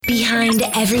Behind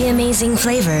every amazing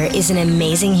flavor is an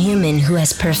amazing human who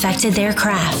has perfected their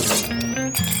craft.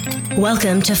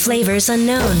 Welcome to Flavors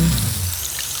Unknown,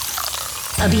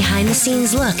 a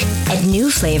behind-the-scenes look at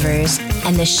new flavors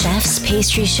and the chefs,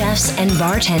 pastry chefs, and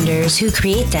bartenders who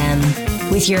create them,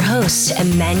 with your host,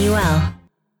 Emmanuel.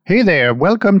 Hey there,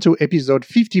 welcome to episode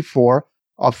 54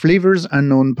 of Flavors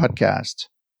Unknown podcast.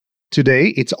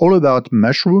 Today, it's all about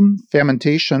mushroom,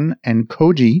 fermentation, and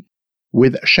koji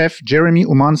with Chef Jeremy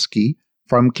Umansky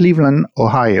from Cleveland,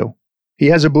 Ohio. He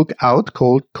has a book out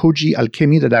called Koji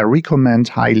Alchemy that I recommend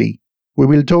highly. We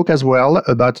will talk as well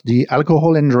about the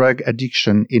alcohol and drug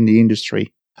addiction in the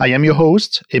industry. I am your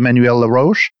host, Emmanuel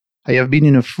Laroche. I have been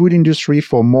in the food industry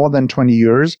for more than 20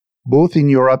 years, both in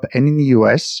Europe and in the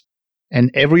US. And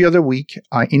every other week,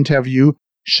 I interview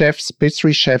chefs,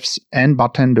 pastry chefs, and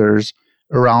bartenders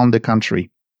around the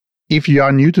country. If you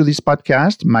are new to this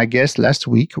podcast, my guest last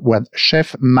week was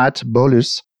Chef Matt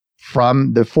Bolus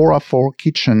from the 404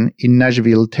 Kitchen in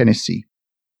Nashville, Tennessee.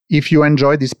 If you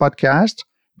enjoyed this podcast,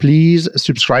 please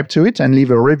subscribe to it and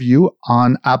leave a review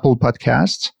on Apple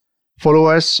Podcasts. Follow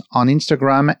us on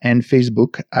Instagram and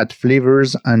Facebook at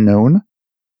Flavors Unknown.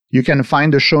 You can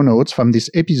find the show notes from this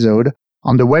episode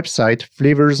on the website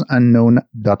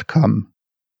flavorsunknown.com.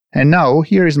 And now,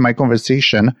 here is my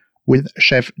conversation with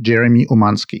Chef Jeremy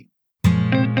Umansky.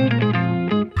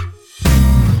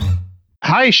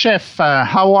 Hi, Chef.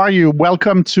 How are you?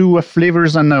 Welcome to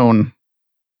Flavors Unknown.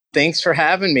 Thanks for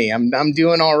having me. I'm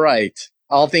doing all right,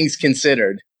 all things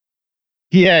considered.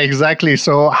 Yeah, exactly.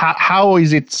 So how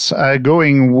is it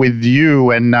going with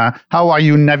you, and how are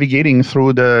you navigating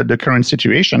through the current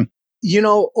situation? You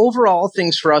know, overall,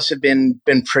 things for us have been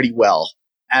pretty well.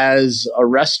 As a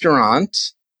restaurant,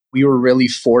 we were really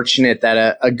fortunate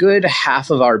that a good half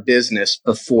of our business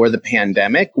before the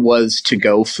pandemic was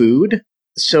to-go food.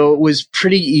 So it was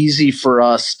pretty easy for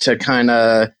us to kind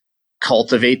of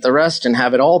cultivate the rest and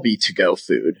have it all be to-go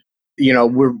food. You know,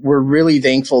 we're really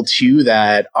thankful too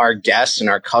that our guests and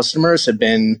our customers have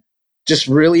been just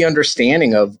really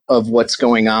understanding of what's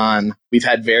going on. We've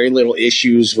had very little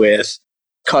issues with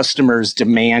customers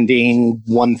demanding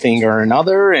one thing or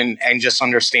another, and just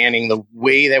understanding the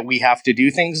way that we have to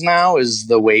do things now is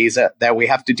the ways that we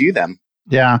have to do them.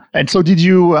 Yeah. And so did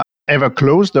you ever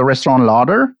close the restaurant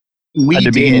Larder at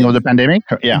the beginning of the pandemic?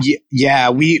 Yeah,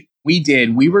 we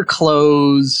did. We were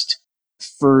closed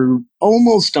for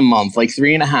almost a month, like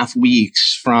 3.5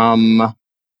 weeks from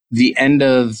the end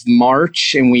of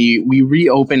March, and we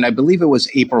reopened, I believe it was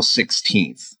April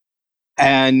 16th.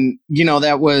 And, you know,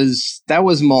 that was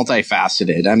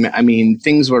multifaceted. I mean,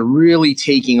 things were really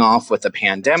taking off with the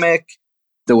pandemic.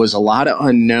 There was a lot of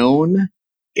unknown.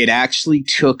 It actually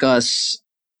took us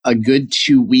a good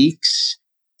 2 weeks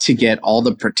to get all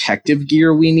the protective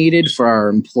gear we needed for our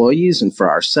employees and for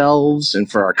ourselves and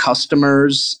for our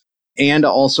customers, and to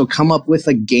also come up with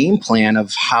a game plan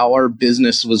of how our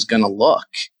business was going to look,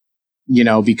 you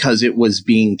know, because it was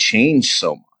being changed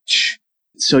so much.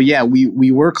 So yeah,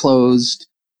 we were closed.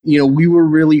 You know, we were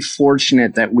really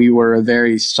fortunate that we were a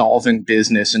very solvent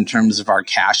business in terms of our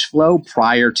cash flow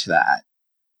prior to that.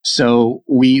 So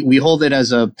we hold it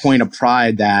as a point of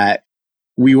pride that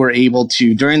we were able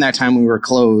to, during that time we were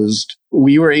closed,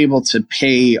 we were able to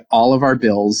pay all of our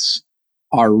bills,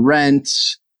 our rent,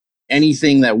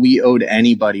 anything that we owed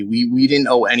anybody. We didn't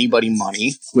owe anybody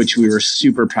money, which we were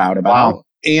super proud about. Wow.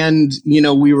 And, you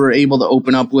know, we were able to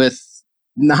open up with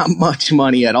not much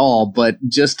money at all, but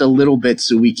just a little bit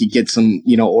so we could get some,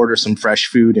 you know, order some fresh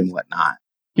food and whatnot.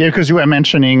 Yeah, because you were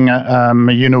mentioning,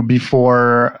 you know,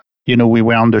 before, you know, we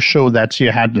were on the show that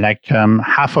you had like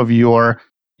half of your,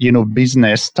 you know,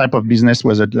 type of business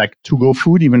was like to-go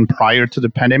food even prior to the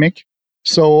pandemic.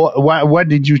 So what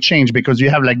did you change? Because you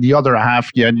have like the other half,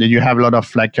 you have a lot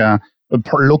of like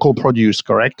local produce,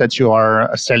 correct? That you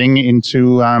are selling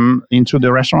into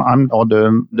the restaurant or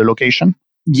the location?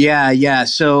 Yeah.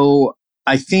 So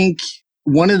I think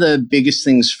one of the biggest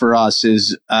things for us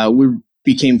is we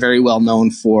became very well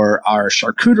known for our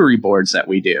charcuterie boards that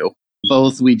we do.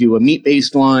 Both we do a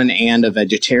meat-based one and a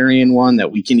vegetarian one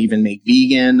that we can even make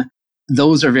vegan.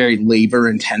 Those are very labor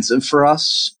intensive for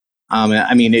us.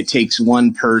 I mean, it takes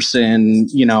one person,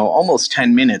 you know, almost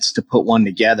 10 minutes to put one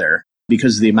together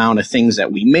because of the amount of things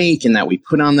that we make and that we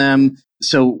put on them.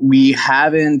 So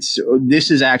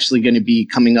this is actually going to be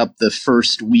coming up the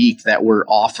first week that we're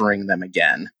offering them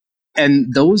again.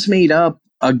 And those made up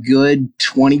a good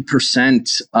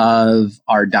 20% of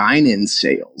our dine-in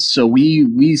sales. So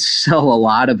we sell a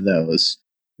lot of those,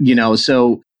 you know,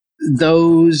 so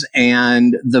those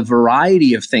and the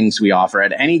variety of things we offer.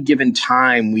 At any given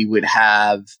time, we would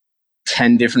have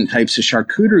 10 different types of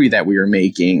charcuterie that we were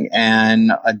making,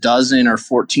 and a dozen or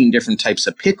 14 different types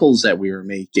of pickles that we were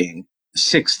making,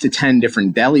 6 to 10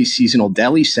 different seasonal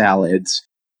deli salads.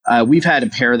 We've had to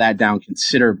pare that down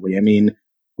considerably. I mean,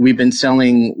 we've been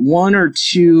selling 1 or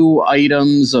 2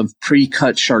 items of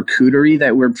pre-cut charcuterie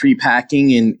that we're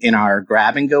pre-packing in our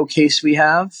grab-and-go case we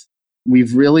have.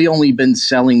 We've really only been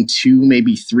selling 2,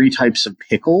 maybe 3 types of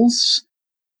pickles.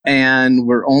 And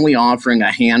we're only offering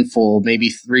a handful, maybe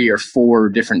 3 or 4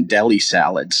 different deli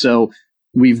salads. So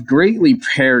we've greatly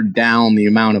pared down the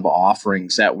amount of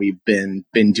offerings that we've been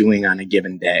doing on a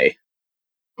given day.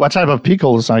 What type of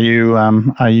pickles are you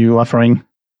offering?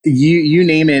 You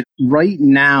name it. Right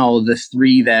now, the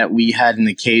 3 that we had in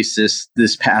the case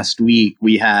this past week,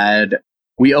 we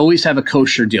always have a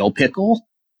kosher dill pickle,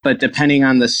 but depending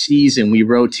on the season, we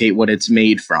rotate what it's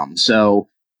made from. So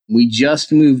we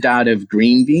just moved out of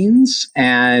green beans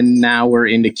and now we're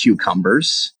into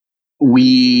cucumbers.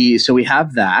 So we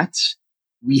have that.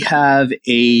 We have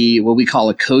what we call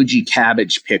a Koji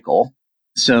cabbage pickle.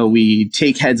 So we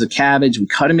take heads of cabbage, we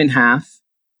cut them in half,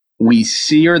 we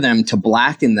sear them to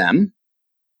blacken them,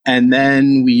 and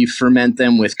then we ferment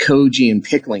them with koji and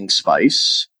pickling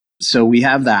spice. So we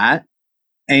have that.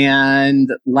 And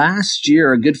last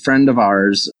year, a good friend of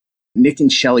ours, Nick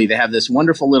and Shelly, they have this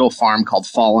wonderful little farm called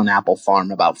Fallen Apple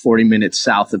Farm, about 40 minutes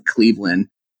south of Cleveland.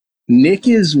 Nick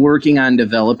is working on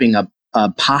developing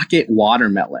a pocket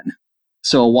watermelon.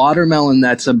 So a watermelon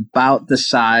that's about the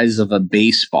size of a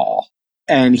baseball.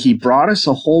 And he brought us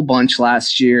a whole bunch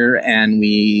last year, and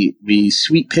we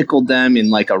sweet pickled them in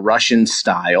like a Russian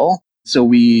style. So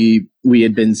we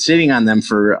had been sitting on them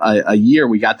for a year.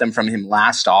 We got them from him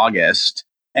last August,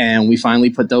 and we finally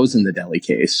put those in the deli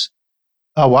case.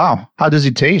 Oh, wow. How does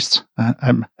it taste?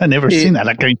 I've never seen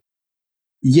that.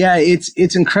 Yeah,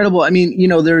 it's incredible. I mean,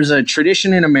 there's a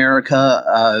tradition in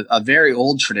America, a very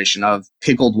old tradition of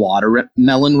pickled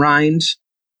watermelon rind.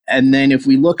 And then if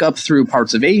we look up through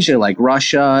parts of Asia, like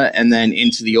Russia, and then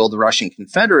into the old Russian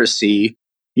Confederacy,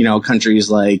 countries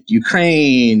like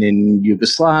Ukraine and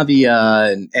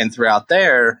Yugoslavia and throughout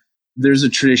there's a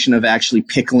tradition of actually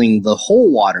pickling the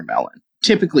whole watermelon,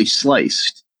 typically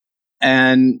sliced.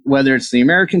 And whether it's the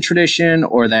American tradition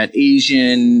or that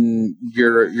Asian,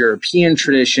 European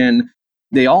tradition,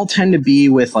 they all tend to be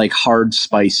with like hard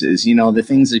spices, the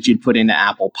things that you'd put into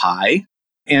apple pie,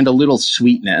 and a little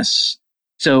sweetness.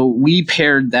 So we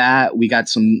paired that. We got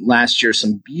last year,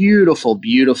 some beautiful,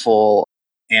 beautiful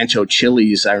ancho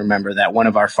chilies, I remember, that one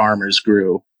of our farmers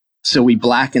grew. So we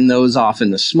blackened those off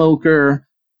in the smoker.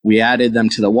 We added them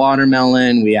to the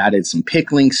watermelon. We added some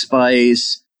pickling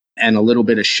spice and a little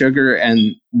bit of sugar,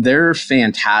 and they're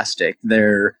fantastic.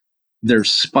 They're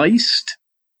spiced,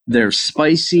 they're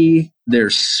spicy, they're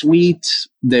sweet.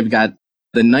 They've got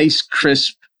the nice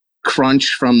crisp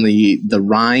crunch from the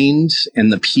rind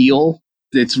and the peel.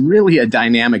 It's really a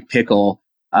dynamic pickle.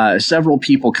 Several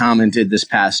people commented this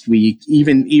past week,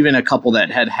 even a couple that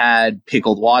had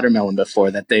pickled watermelon before,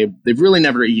 that they've really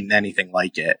never eaten anything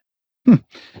like it.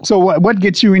 So what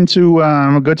got you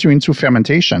into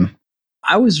fermentation?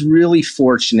 I was really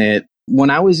fortunate. When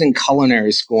I was in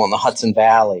culinary school in the Hudson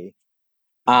Valley,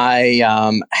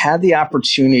 I had the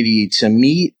opportunity to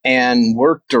meet and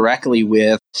work directly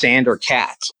with Sander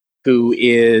Katz, who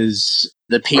is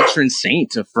the patron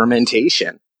saint of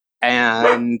fermentation.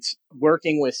 And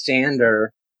working with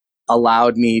Sander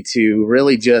allowed me to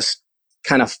really just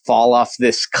kind of fall off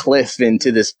this cliff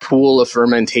into this pool of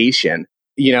fermentation,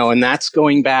 and that's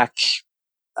going back,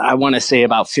 I want to say,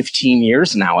 about 15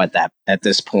 years now at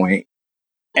this point.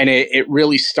 And it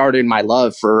really started my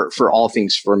love for all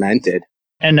things fermented.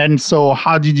 And then, so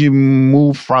how did you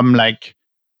move from like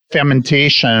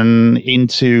fermentation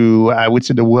into, I would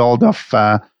say, the world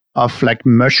of like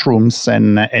mushrooms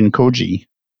and koji?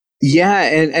 Yeah,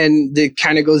 and it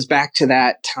kind of goes back to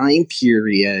that time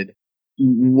period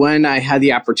when I had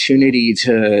the opportunity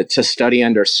to study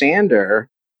under Sander.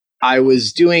 I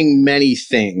was doing many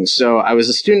things. So I was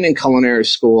a student in culinary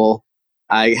school.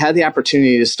 I had the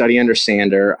opportunity to study under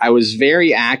Sander. I was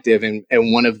very active and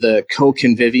one of the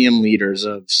co-convivium leaders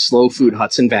of Slow Food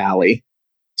Hudson Valley.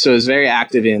 So I was very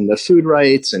active in the food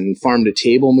rights and farm to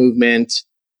table movement.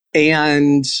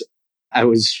 And I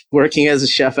was working as a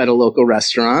chef at a local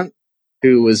restaurant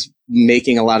who was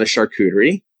making a lot of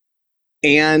charcuterie.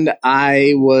 And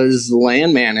I was the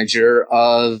land manager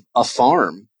of a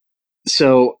farm.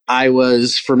 So I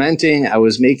was fermenting, I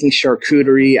was making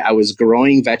charcuterie, I was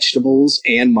growing vegetables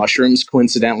and mushrooms,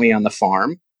 coincidentally, on the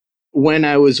farm. When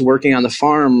I was working on the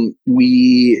farm,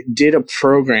 we did a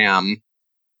program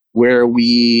where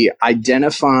we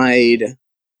identified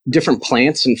different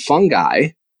plants and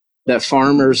fungi that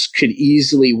farmers could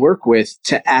easily work with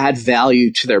to add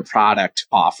value to their product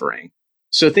offering.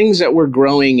 So things that we're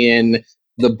growing in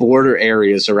the border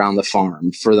areas around the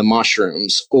farm for the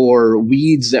mushrooms, or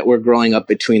weeds that were growing up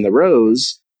between the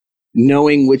rows,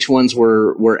 knowing which ones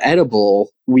were edible,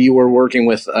 we were working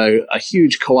with a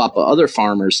huge co-op of other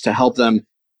farmers to help them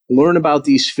learn about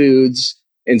these foods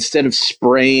instead of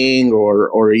spraying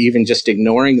or even just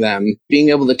ignoring them, being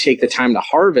able to take the time to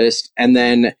harvest and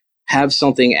then have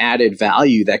something added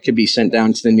value that could be sent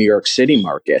down to the New York City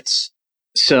markets.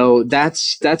 So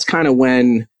that's kind of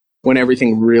when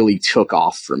everything really took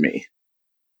off for me.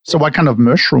 So what kind of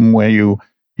mushroom were you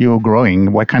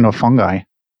growing? What kind of fungi?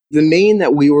 The main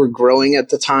that we were growing at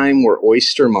the time were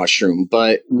oyster mushroom,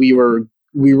 but we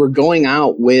were going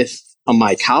out with a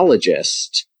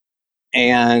mycologist,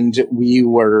 and we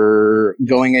were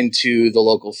going into the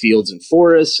local fields and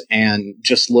forests and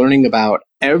just learning about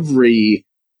every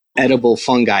edible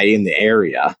fungi in the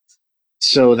area,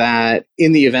 so that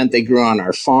in the event they grew on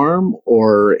our farm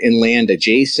or in land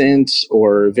adjacent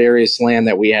or various land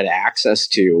that we had access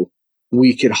to,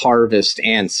 we could harvest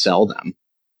and sell them.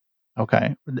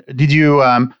 Okay. Did you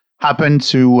happen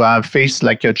to face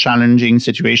like a challenging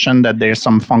situation that there's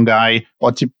some fungi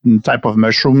or type of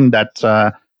mushroom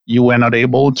that you were not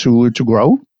able to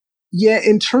grow? Yeah,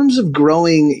 in terms of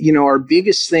growing, our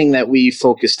biggest thing that we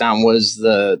focused on was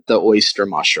the oyster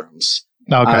mushrooms.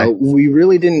 Okay. We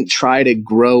really didn't try to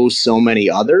grow so many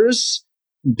others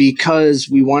because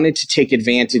we wanted to take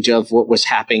advantage of what was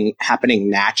happening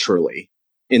naturally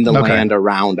in the land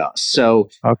around us. So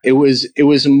it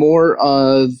was more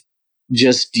of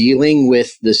just dealing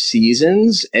with the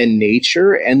seasons and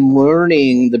nature and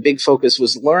learning. The big focus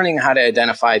was learning how to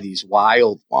identify these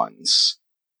wild ones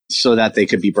so that they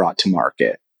could be brought to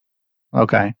market.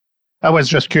 Okay. I was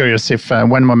just curious if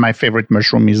one of my favorite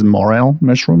mushroom is morel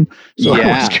mushroom. So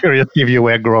I was curious if you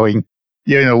were growing,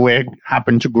 where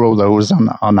happened to grow those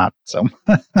or not. So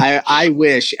I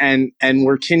wish, and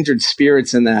we're kindred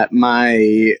spirits in that.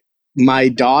 My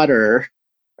daughter,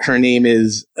 her name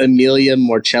is Amelia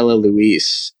Morcella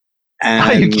Luis. And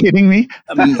are you kidding me?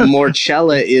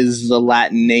 Morcella is the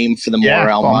Latin name for the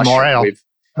morel mushroom. Morel.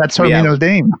 That's her middle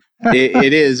name.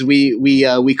 It is.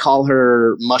 We call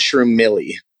her Mushroom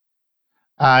Millie.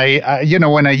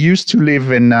 When I used to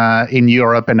live in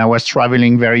Europe and I was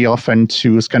traveling very often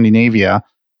to Scandinavia,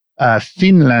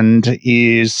 Finland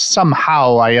is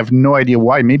somehow, I have no idea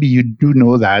why, maybe you do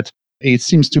know that, it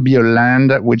seems to be a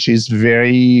land which is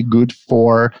very good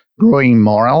for growing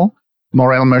morel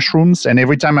mushrooms. And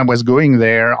every time I was going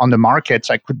there on the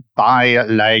markets, I could buy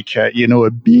a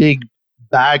big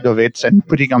bag of it and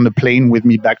put it on the plane with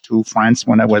me back to France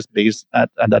when I was based at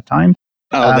that time.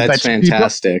 Oh, that's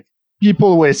fantastic.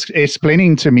 People were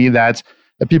explaining to me that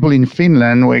the people in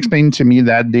Finland were explaining to me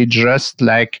that they just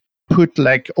put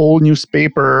old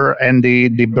newspaper and they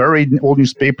buried old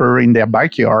newspaper in their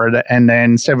backyard, and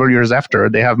then several years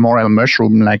after they have morel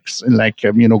mushroom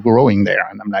growing there,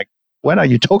 and I'm like, what are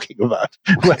you talking about?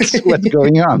 What's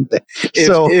going on there?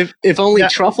 If only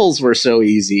truffles were so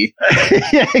easy.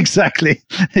 Yeah, exactly.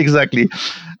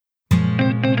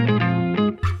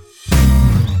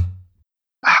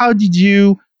 How did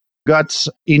you got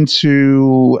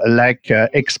into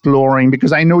exploring,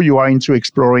 because I know you are into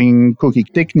exploring cooking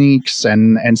techniques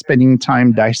and spending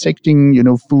time dissecting,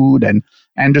 food and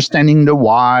understanding the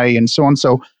why and so on.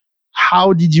 So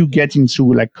how did you get into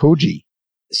Koji?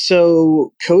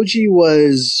 So Koji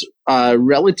was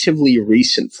relatively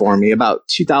recent for me, about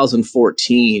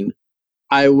 2014.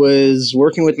 I was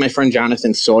working with my friend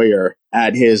Jonathan Sawyer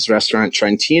at his restaurant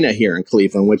Trentina here in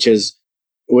Cleveland, which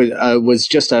was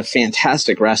just a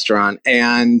fantastic restaurant.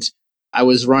 And I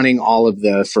was running all of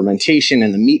the fermentation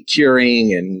and the meat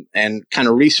curing and kind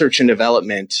of research and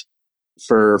development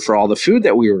for all the food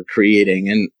that we were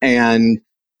creating. And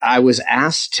I was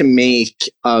asked to make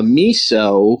a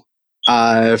miso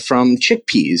from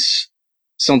chickpeas,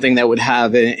 something that would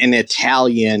have an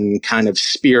Italian kind of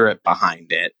spirit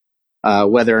behind it.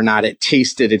 Whether or not it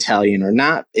tasted Italian or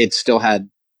not, it still had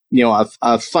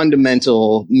a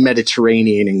fundamental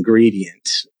Mediterranean ingredient.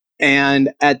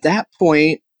 And at that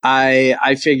point,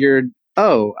 I figured,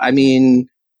 miso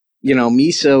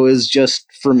is just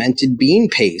fermented bean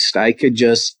paste. I could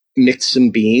just mix some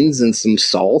beans and some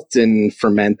salt and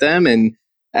ferment them. And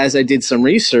as I did some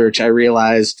research, I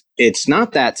realized it's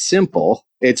not that simple.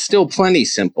 It's still plenty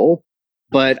simple,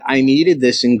 but I needed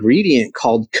this ingredient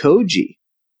called koji.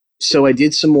 So I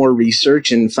did some more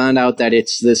research and found out that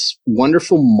it's this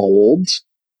wonderful mold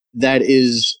that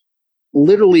is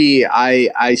literally,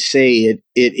 I say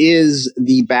it is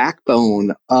the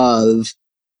backbone of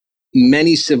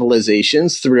many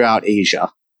civilizations throughout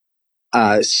Asia.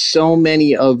 So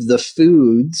many of the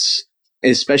foods,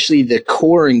 especially the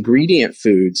core ingredient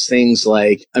foods, things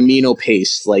like amino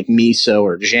paste like miso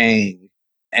or jang,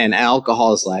 and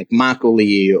alcohols like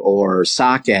Makgeolli or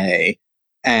sake,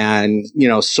 and,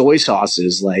 soy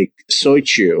sauces like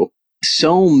Shochu.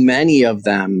 So many of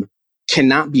them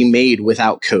cannot be made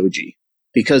without koji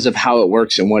because of how it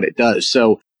works and what it does.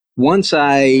 So once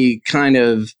I kind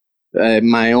of,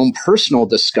 my own personal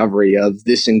discovery of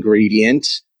this ingredient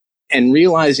and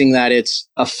realizing that it's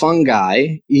a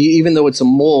fungi, even though it's a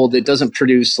mold, it doesn't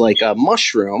produce like a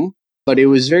mushroom, but it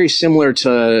was very similar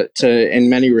to in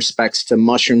many respects to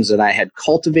mushrooms that I had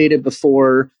cultivated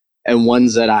before and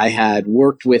ones that I had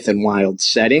worked with in wild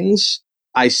settings.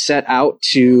 I set out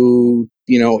to,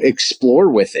 explore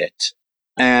with it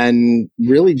and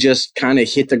really just kind of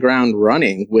hit the ground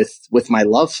running with my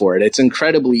love for it. It's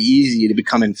incredibly easy to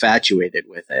become infatuated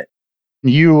with it.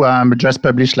 You just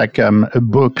published a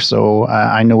book, so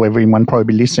I know everyone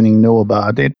probably listening know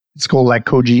about it. It's called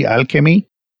Koji Alchemy.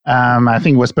 I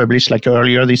think it was published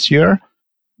earlier this year.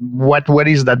 What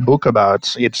is that book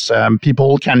about? It's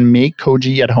people can make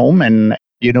koji at home and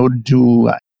do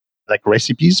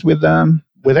recipes with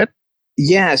it.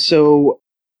 Yeah. So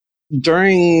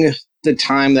during the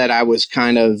time that I was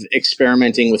kind of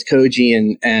experimenting with koji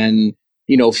and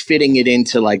fitting it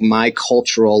into my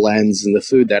cultural lens and the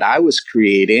food that I was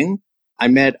creating, I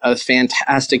met a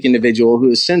fantastic individual who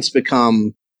has since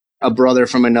become a brother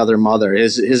from another mother.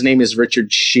 His name is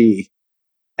Richard Shi.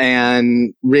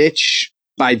 And Rich,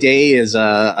 by day, is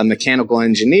a mechanical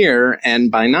engineer, and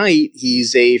by night,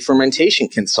 he's a fermentation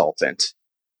consultant.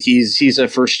 He's a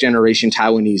first-generation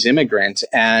Taiwanese immigrant,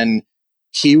 and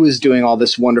he was doing all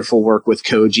this wonderful work with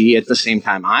koji at the same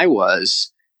time I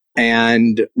was.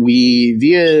 And we,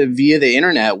 via the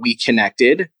internet, we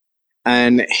connected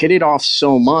and hit it off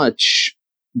so much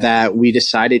that we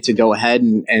decided to go ahead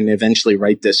and eventually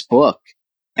write this book.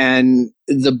 And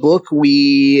the book,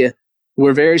 we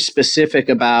were very specific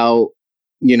about,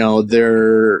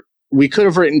 we could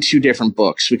have written two different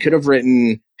books. We could have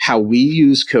written how we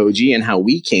use koji and how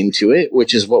we came to it,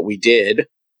 which is what we did.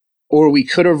 Or we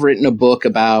could have written a book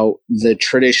about the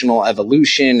traditional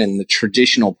evolution and the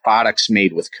traditional products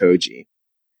made with koji.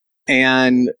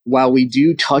 And while we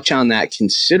do touch on that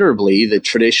considerably, the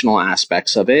traditional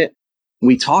aspects of it,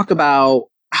 we talk about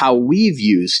how we've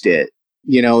used it,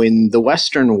 in the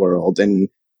Western world and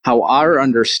how our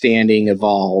understanding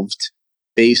evolved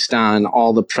based on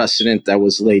all the precedent that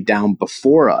was laid down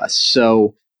before us.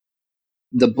 So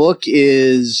the book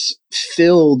is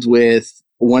filled with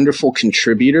wonderful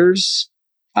contributors,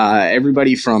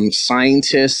 everybody from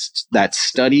scientists that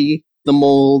study the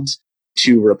molds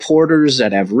to reporters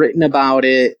that have written about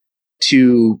it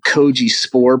to koji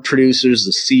spore producers,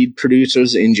 the seed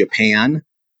producers in Japan,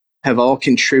 have all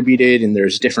contributed, and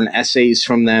there's different essays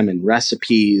from them and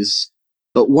recipes.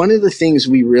 But one of the things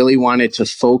we really wanted to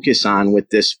focus on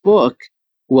with this book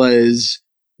was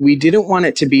we didn't want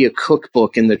it to be a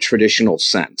cookbook in the traditional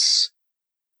sense.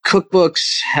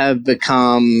 Cookbooks have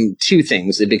become two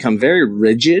things. They become very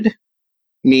rigid,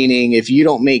 meaning if you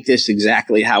don't make this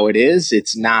exactly how it is,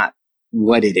 it's not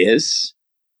what it is.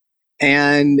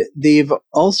 And they've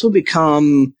also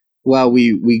become, while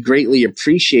we greatly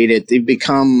appreciate it, they've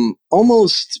become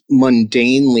almost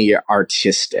mundanely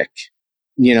artistic.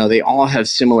 They all have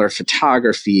similar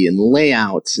photography and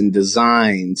layouts and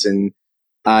designs. And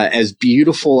as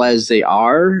beautiful as they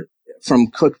are, from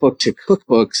cookbook to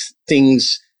cookbooks,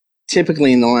 things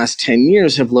typically in the last 10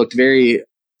 years have looked very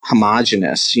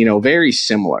homogeneous, very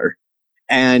similar.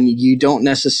 And you don't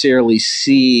necessarily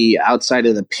see outside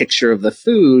of the picture of the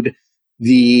food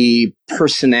the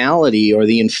personality or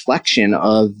the inflection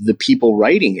of the people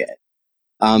writing it,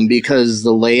 because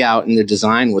the layout and the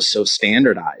design was so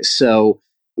standardized. So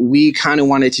we kind of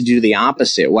wanted to do the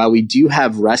opposite. While we do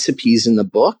have recipes in the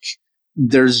book,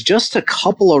 there's just a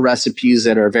couple of recipes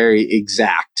that are very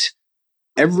exact.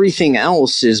 Everything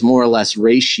else is more or less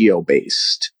ratio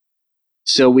based.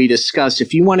 So we discuss,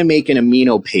 if you want to make an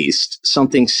amino paste,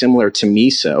 something similar to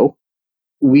miso,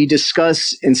 we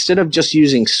discuss, instead of just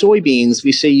using soybeans,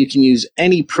 we say you can use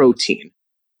any protein.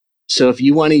 So if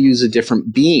you want to use a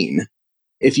different bean,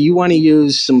 if you want to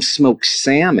use some smoked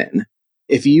salmon,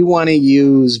 if you want to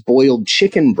use boiled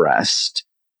chicken breast,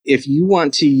 if you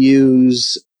want to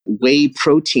use whey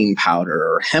protein powder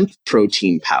or hemp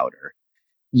protein powder,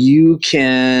 you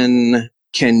can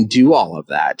do all of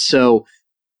that. So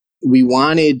we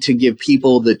wanted to give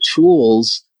people the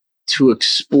tools to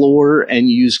explore and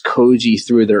use koji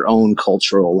through their own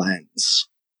cultural lens.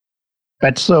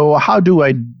 But so how do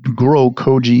I grow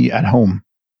koji at home?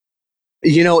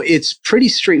 It's pretty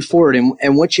straightforward.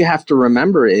 And what you have to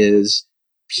remember is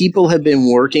people have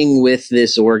been working with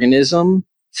this organism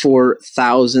for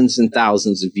thousands and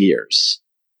thousands of years.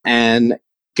 And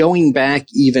going back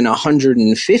even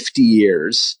 150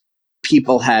 years,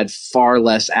 people had far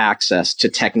less access to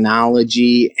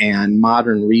technology and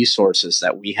modern resources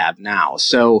that we have now.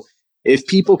 So if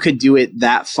people could do it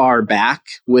that far back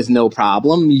with no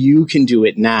problem, you can do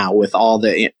it now with all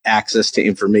the access to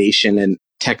information and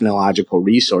technological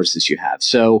resources you have.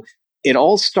 So it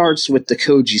all starts with the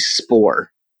Koji spore,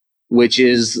 which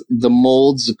is the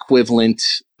mold's equivalent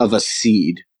of a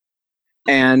seed.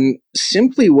 And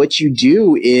simply what you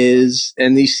do is,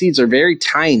 and these seeds are very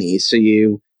tiny, so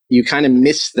you kind of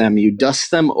mist them, you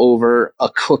dust them over a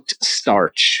cooked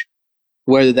starch,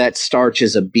 whether that starch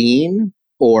is a bean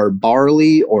or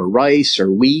barley or rice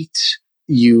or wheat.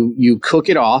 You cook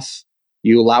it off,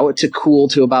 you allow it to cool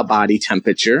to about body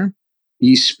temperature,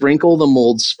 you sprinkle the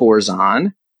mold spores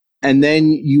on, and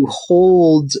then you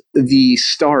hold the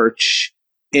starch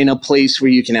in a place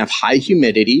where you can have high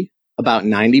humidity, about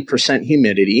 90%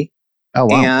 humidity,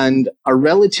 and a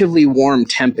relatively warm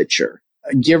temperature,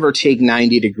 give or take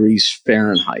 90 degrees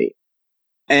Fahrenheit.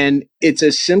 And it's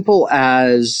as simple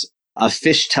as a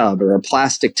fish tub or a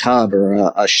plastic tub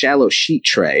or a shallow sheet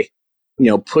tray,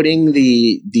 putting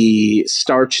the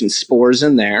starch and spores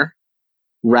in there,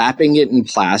 wrapping it in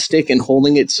plastic and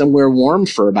holding it somewhere warm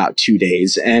for about 2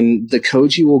 days, and the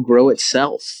koji will grow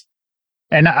itself.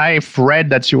 And I've read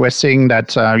that you were saying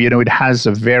that, it has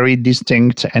a very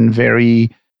distinct and very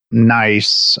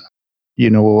nice,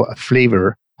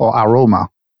 flavor or aroma.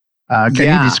 Can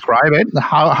you describe it?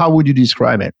 How would you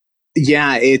describe it?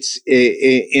 Yeah, it's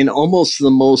in almost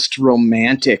the most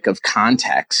romantic of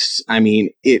contexts. I mean,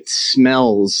 it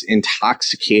smells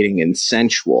intoxicating and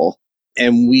sensual.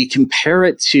 And we compare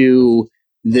it to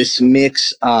this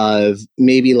mix of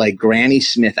maybe like Granny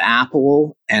Smith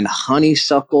apple and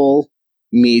honeysuckle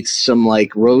meets some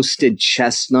like roasted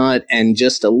chestnut and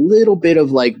just a little bit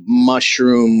of like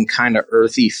mushroom kind of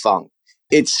earthy funk.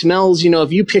 It smells,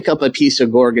 if you pick up a piece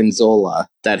of gorgonzola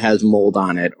that has mold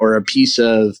on it, or a piece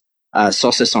of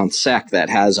saucisson sec that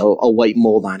has a white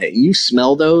mold on it, and you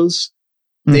smell those,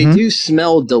 they do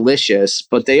smell delicious,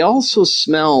 but they also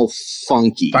smell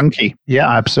funky. Funky, yeah,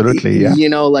 absolutely, yeah.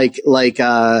 Like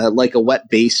a wet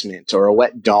basement or a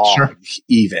wet dog,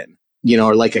 even,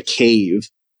 or like a cave.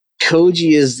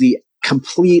 Koji is the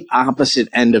complete opposite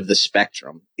end of the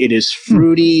spectrum. It is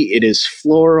fruity, it is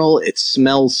floral, it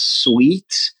smells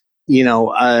sweet.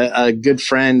 A good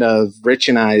friend of Rich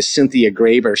and I, Cynthia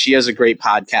Graber, she has a great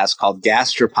podcast called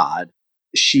Gastropod.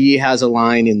 She has a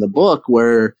line in the book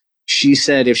where she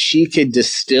said if she could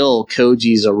distill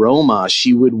Koji's aroma,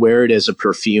 she would wear it as a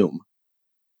perfume.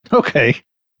 Okay.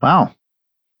 Wow.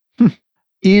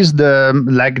 Is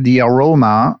the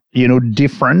aroma,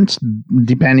 different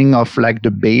depending of like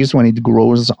the base when it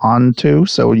grows onto?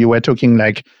 So you were talking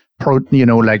like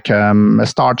a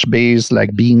starch base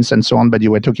like beans and so on, but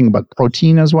you were talking about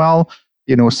protein as well,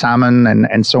 salmon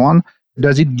and so on.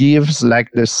 Does it give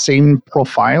like the same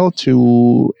profile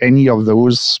to any of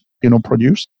those,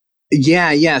 produced?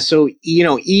 Yeah. So,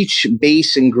 each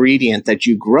base ingredient that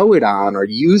you grow it on or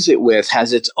use it with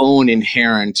has its own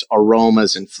inherent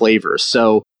aromas and flavors.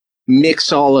 So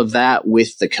mix all of that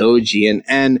with the koji.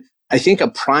 And I think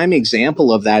a prime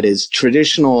example of that is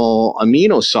traditional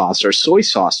amino sauce or soy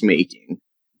sauce making.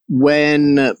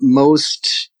 When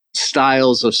most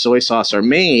styles of soy sauce are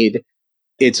made,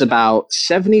 it's about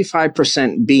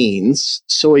 75% beans,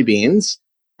 soybeans,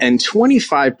 and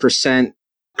 25%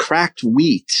 cracked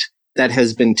wheat that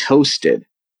has been toasted.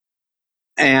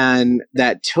 And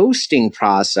that toasting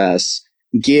process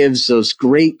gives those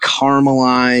great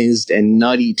caramelized and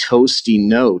nutty toasty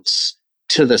notes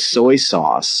to the soy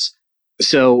sauce.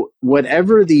 So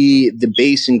whatever the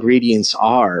base ingredients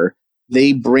are,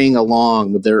 they bring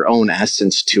along their own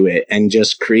essence to it and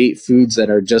just create foods that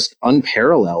are just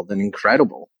unparalleled and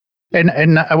incredible.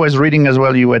 And I was reading as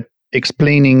well, you were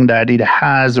explaining that it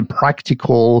has a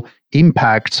practical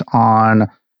impact on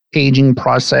aging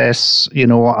process,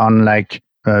 on like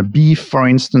beef, for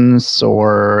instance,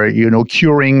 or,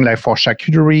 curing like for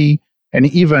charcuterie, and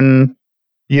even,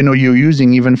 you're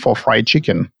using even for fried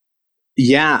chicken.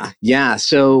 Yeah.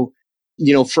 So,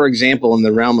 for example, in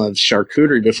the realm of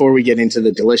charcuterie, before we get into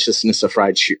the deliciousness of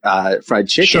fried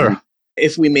chicken,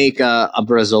 if we make a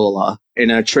brazola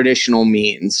in a traditional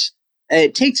means,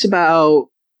 it takes about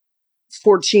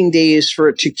 14 days for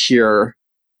it to cure.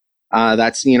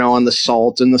 That's, on the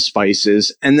salt and the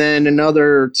spices. And then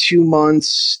another 2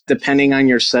 months, depending on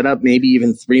your setup, maybe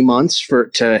even 3 months for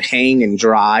it to hang and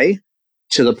dry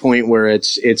to the point where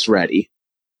it's ready.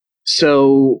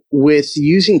 So with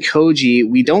using koji,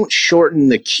 we don't shorten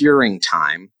the curing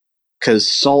time because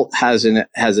salt has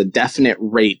a definite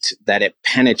rate that it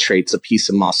penetrates a piece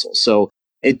of muscle. So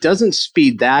it doesn't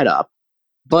speed that up.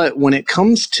 But when it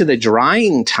comes to the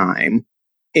drying time,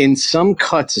 in some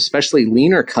cuts, especially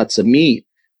leaner cuts of meat,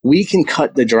 we can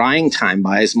cut the drying time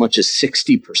by as much as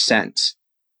 60%.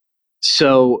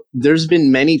 So there's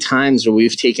been many times where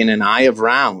we've taken an eye of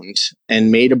round and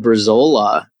made a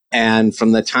bresaola, and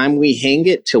from the time we hang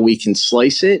it till we can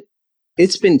slice it,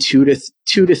 it's been 2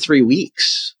 to 3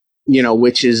 weeks,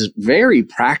 which is very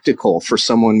practical for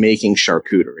someone making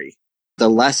charcuterie. The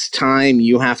less time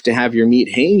you have to have your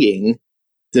meat hanging,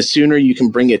 the sooner you can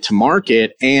bring it to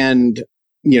market. And,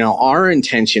 our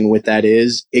intention with that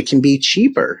is it can be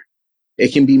cheaper.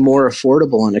 It can be more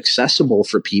affordable and accessible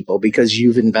for people because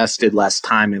you've invested less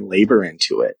time and labor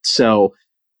into it. So,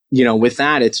 with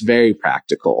that, it's very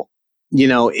practical.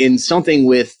 In something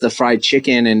with the fried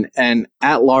chicken and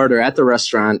at Larder, at the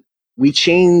restaurant, we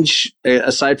change,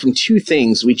 aside from 2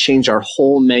 things, we change our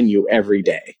whole menu every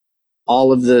day.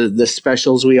 All of the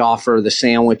specials we offer, the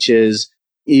sandwiches,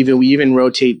 we even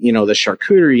rotate, the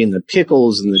charcuterie and the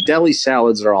pickles and the deli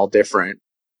salads are all different.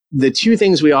 The 2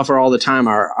 things we offer all the time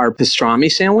are our pastrami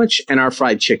sandwich and our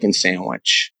fried chicken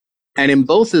sandwich. And in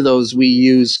both of those, we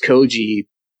use koji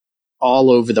all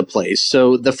over the place.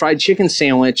 So the fried chicken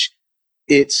sandwich,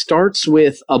 it starts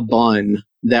with a bun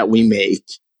that we make,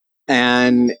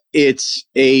 and it's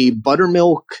a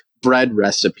buttermilk bread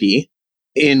recipe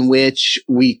in which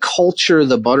we culture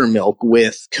the buttermilk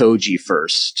with koji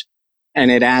first. And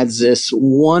it adds this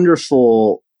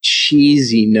wonderful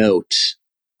cheesy note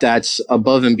that's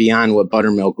above and beyond what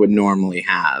buttermilk would normally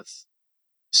have.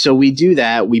 So we do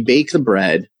that. We bake the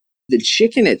bread. The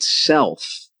chicken itself,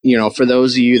 for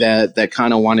those of you that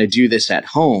kind of want to do this at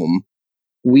home,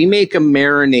 we make a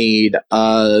marinade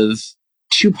of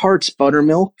 2 parts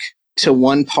buttermilk to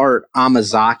 1 part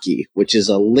amazake, which is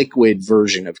a liquid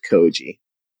version of koji.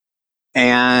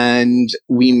 And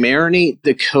we marinate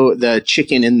the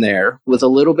chicken in there with a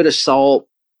little bit of salt.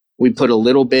 We put a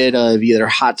little bit of either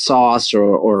hot sauce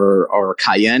or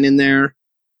cayenne in there,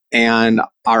 and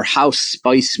our house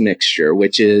spice mixture,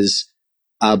 which is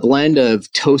a blend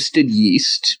of toasted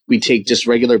yeast. We take just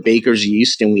regular baker's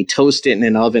yeast and we toast it in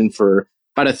an oven for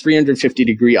about a 350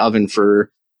 degree oven for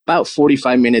about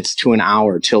 45 minutes to an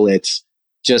hour till it's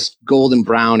just golden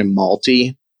brown and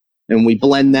malty. And we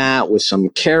blend that with some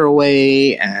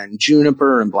caraway and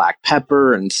juniper and black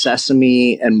pepper and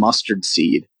sesame and mustard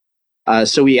seed.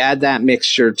 So we add that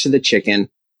mixture to the chicken.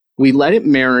 We let it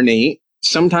marinate.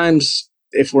 Sometimes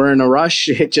if we're in a rush,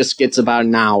 it just gets about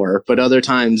an hour. But other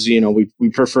times, we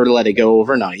prefer to let it go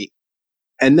overnight.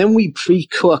 And then we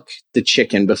pre-cook the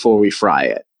chicken before we fry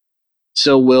it.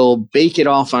 So we'll bake it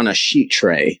off on a sheet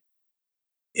tray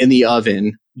in the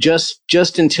oven just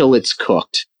until it's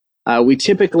cooked. We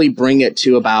typically bring it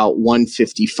to about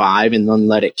 155 and then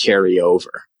let it carry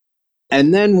over.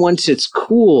 And then once it's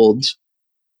cooled,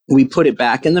 we put it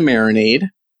back in the marinade,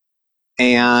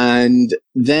 and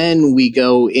then we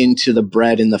go into the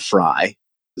bread and the fry.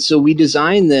 So we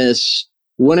designed this.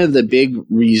 One of the big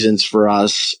reasons for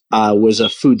us was a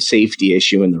food safety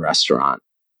issue in the restaurant.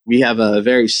 We have a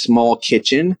very small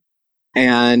kitchen,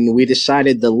 and we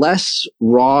decided the less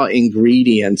raw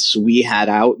ingredients we had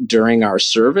out during our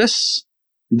service,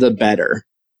 the better.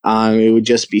 It would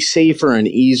just be safer and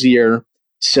easier.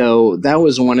 So that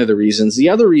was one of the reasons. The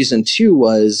other reason, too,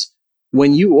 was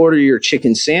when you order your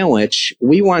chicken sandwich,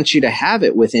 we want you to have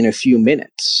it within a few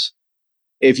minutes.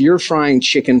 If you're frying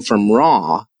chicken from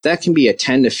raw, that can be a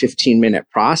 10 to 15 minute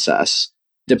process,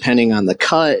 depending on the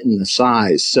cut and the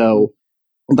size. So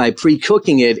by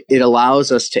pre-cooking it, it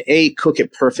allows us to cook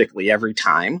it perfectly every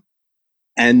time,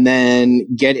 and then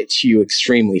get it to you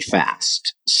extremely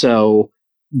fast. So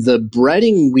the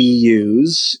breading we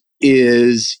use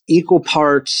is equal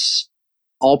parts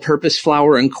all-purpose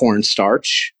flour and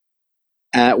cornstarch.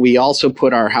 We also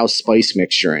put our house spice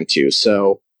mixture into.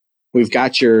 So we've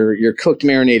got your cooked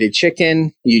marinated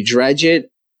chicken, you dredge it,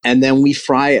 and then we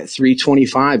fry at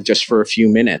 325 just for a few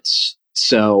minutes.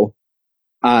 So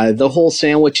the whole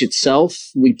sandwich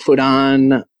itself, we put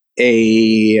on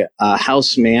a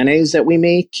house mayonnaise that we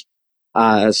make.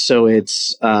 So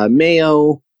it's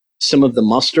mayo, some of the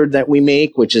mustard that we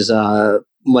make, which is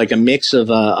like a mix of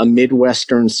a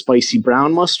Midwestern spicy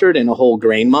brown mustard and a whole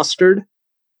grain mustard.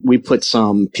 We put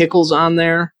some pickles on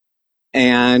there,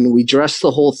 and we dress the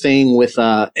whole thing with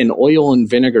an oil and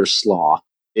vinegar slaw.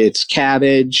 It's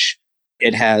cabbage.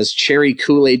 It has cherry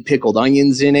Kool-Aid pickled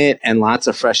onions in it and lots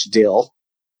of fresh dill.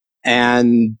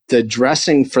 And the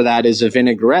dressing for that is a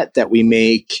vinaigrette that we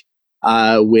make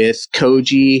with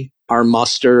koji, our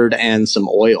mustard, and some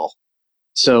oil.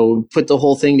 So put the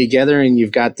whole thing together and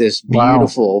you've got this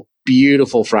beautiful,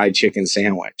 beautiful fried chicken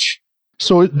sandwich.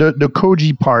 So the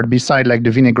koji part, beside like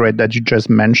the vinaigrette that you just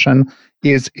mentioned,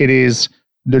 is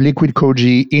the liquid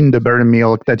koji in the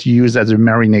buttermilk that you use as a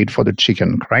marinade for the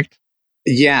chicken, correct?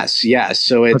 Yes.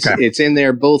 So it's in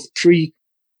there both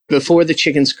before the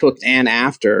chicken's cooked and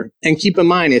after. And keep in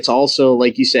mind, it's also,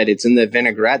 like you said, it's in the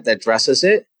vinaigrette that dresses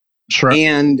it. Sure.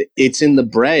 And it's in the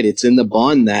bread, it's in the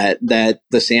bun that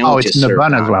the sandwich is served. Oh, it's in the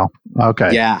bun as well.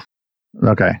 Okay. Yeah.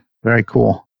 Okay. Very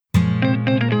cool.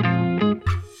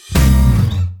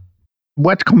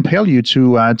 What compelled you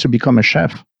to become a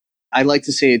chef? I like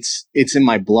to say it's in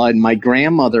my blood. My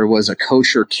grandmother was a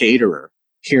kosher caterer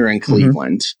here in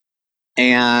Cleveland.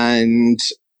 And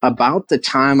about the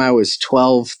time I was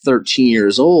 12, 13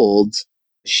 years old,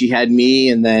 she had me,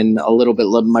 and then a little bit,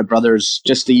 my brother's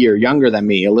just a year younger than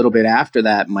me. A little bit after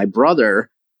that, my brother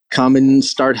come and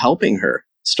start helping her,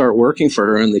 start working for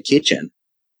her in the kitchen.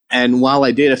 And while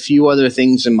I did a few other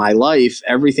things in my life,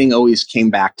 everything always came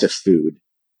back to food.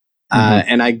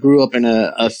 And I grew up in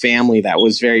a family that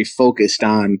was very focused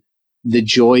on the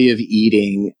joy of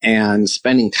eating and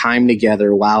spending time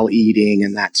together while eating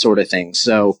and that sort of thing.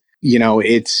 So,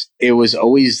 it was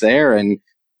always there. And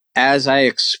as I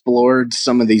explored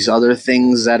some of these other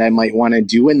things that I might want to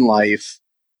do in life,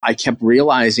 I kept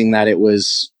realizing that it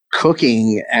was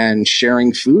cooking and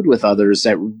sharing food with others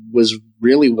that was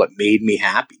really what made me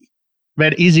happy.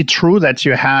 But is it true that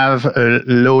you have a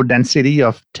low density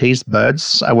of taste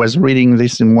buds? I was reading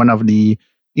this in one of the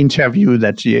interview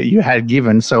that you had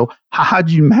given. So how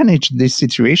do you manage this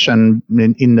situation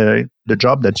in the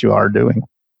job that you are doing?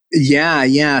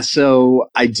 Yeah. So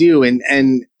I do.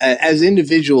 And as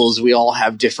individuals, we all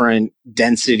have different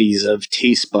densities of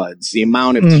taste buds, the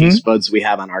amount of taste buds we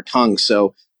have on our tongue.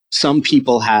 So some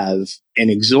people have an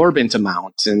exorbitant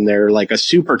amount and they're like a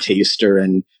super taster,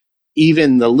 and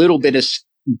even the little bit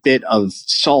of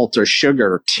salt or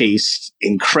sugar tastes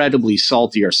incredibly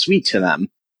salty or sweet to them.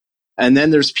 And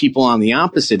then there's people on the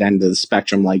opposite end of the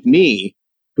spectrum like me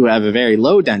who have a very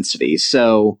low density.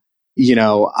 So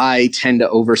I tend to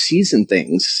overseason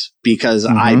things because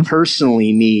I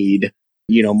personally need,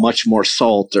 much more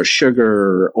salt or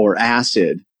sugar or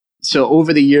acid. So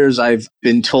over the years, I've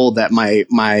been told that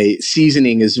my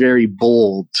seasoning is very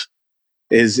bold,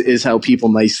 is how people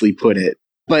nicely put it.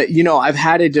 But, I've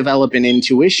had to develop an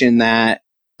intuition that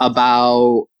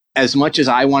about as much as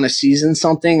I want to season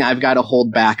something, I've got to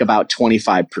hold back about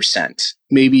 25%,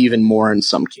 maybe even more in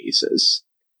some cases.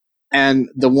 And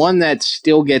the one that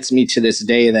still gets me to this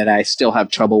day that I still have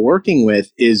trouble working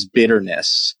with is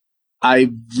bitterness.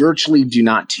 I virtually do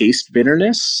not taste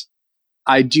bitterness.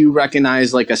 I do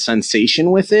recognize like a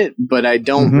sensation with it, but I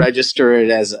don't register it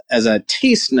as a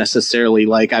taste necessarily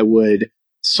like I would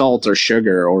salt or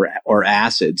sugar or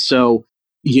acid. So,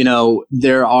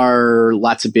 there are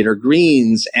lots of bitter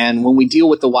greens. And when we deal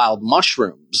with the wild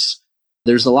mushrooms,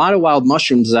 there's a lot of wild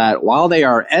mushrooms that while they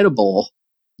are edible,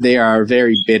 they are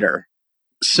very bitter.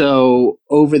 So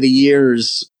over the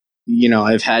years,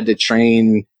 I've had to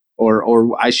train,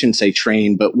 or I shouldn't say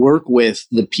train, but work with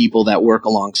the people that work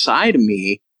alongside of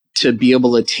me to be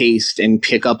able to taste and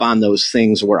pick up on those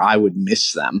things where I would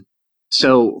miss them.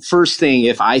 So first thing,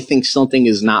 if I think something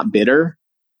is not bitter,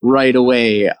 right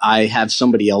away, I have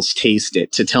somebody else taste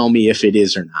it to tell me if it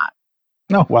is or not.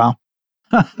 Oh, wow.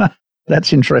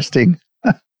 That's interesting.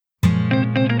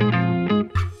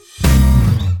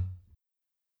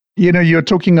 You're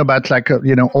talking about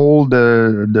all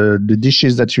the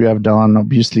dishes that you have done,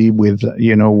 obviously with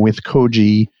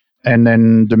Koji, and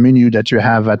then the menu that you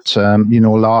have at,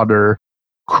 Larder.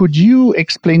 Could you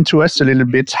explain to us a little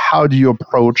bit, how do you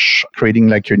approach creating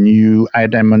like your new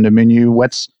item on the menu?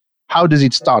 How does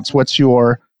it start? What's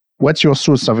your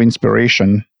source of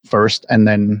inspiration first, and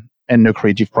the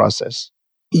creative process?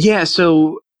 Yeah.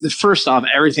 So first off,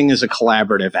 everything is a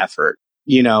collaborative effort.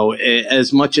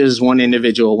 As much as one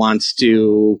individual wants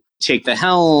to take the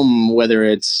helm, whether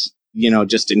it's,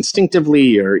 just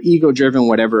instinctively or ego driven,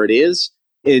 whatever it is,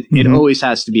 it always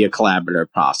has to be a collaborative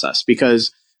process,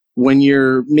 because when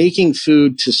you're making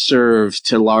food to serve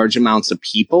to large amounts of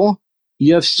people,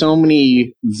 you have so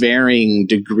many varying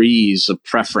degrees of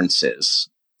preferences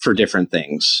for different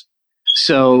things.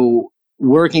 So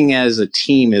working as a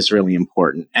team is really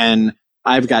important. And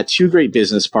I've got two great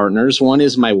business partners. One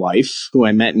is my wife, who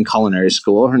I met in culinary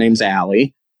school. Her name's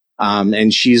Allie.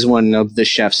 And she's one of the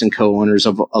chefs and co-owners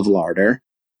of Larder.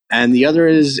 And the other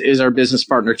is our business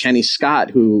partner, Kenny Scott,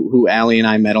 who Allie and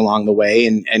I met along the way.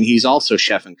 And he's also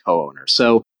chef and co-owner.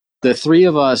 So the three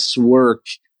of us work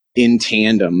in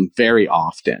tandem very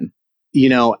often.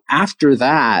 After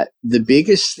that, the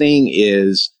biggest thing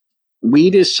is we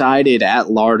decided at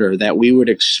Larder that we would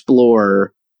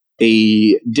explore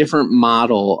a different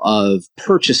model of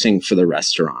purchasing for the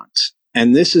restaurant.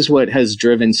 And this is what has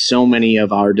driven so many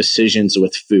of our decisions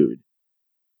with food.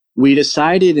 We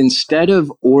decided instead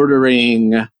of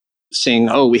saying,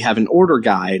 oh, we have an order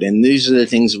guide and these are the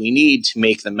things we need to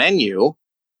make the menu,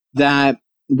 that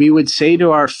we would say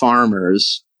to our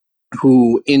farmers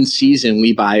who in season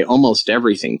we buy almost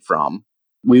everything from,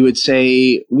 we would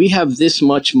say, we have this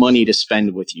much money to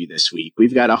spend with you this week.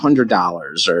 We've got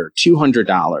 $100 or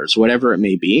 $200, whatever it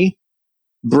may be.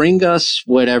 Bring us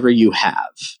whatever you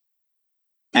have.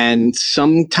 And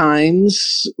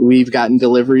sometimes we've gotten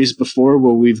deliveries before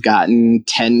where we've gotten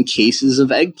 10 cases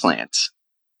of eggplant.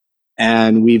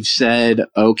 And we've said,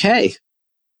 okay,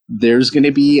 there's going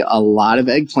to be a lot of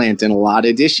eggplant in a lot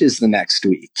of dishes the next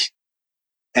week.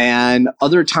 And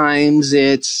other times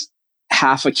it's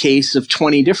half a case of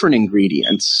 20 different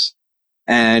ingredients.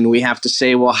 And we have to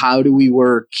say, well, how do we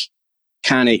work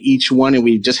kind of each one? And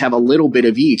we just have a little bit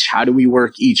of each. How do we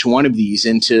work each one of these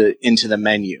into the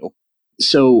menu?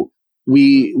 So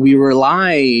we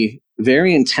rely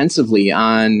very intensively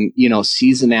on,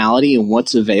 seasonality and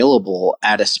what's available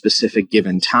at a specific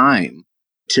given time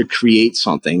to create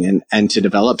something and to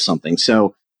develop something.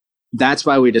 So that's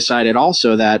why we decided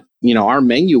also that, our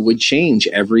menu would change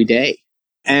every day.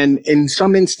 And in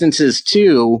some instances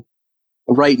too,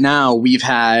 right now we've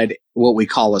had what we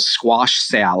call a squash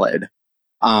salad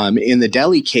in the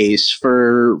deli case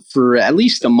for at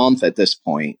least a month at this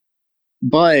point.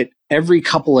 But every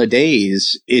couple of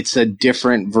days, it's a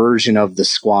different version of the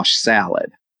squash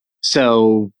salad.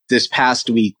 So this past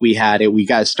week we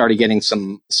started getting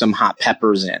some hot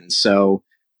peppers in. So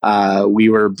we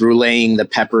were bruleeing the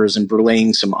peppers and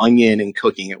bruleeing some onion and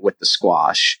cooking it with the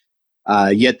squash.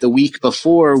 Yet the week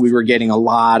before, we were getting a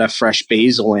lot of fresh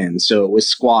basil in. So it was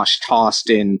squash tossed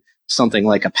in something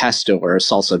like a pesto or a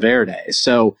salsa verde.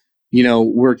 So,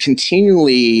 we're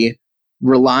continually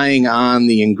relying on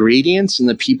the ingredients and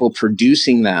the people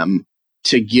producing them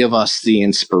to give us the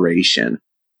inspiration.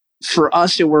 For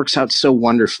us, it works out so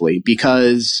wonderfully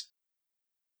because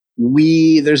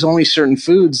there's only certain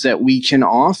foods that we can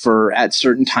offer at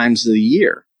certain times of the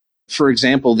year. For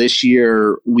example, this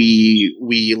year,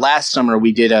 last summer,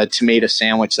 we did a tomato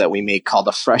sandwich that we made called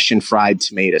a fresh and fried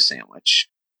tomato sandwich.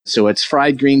 So it's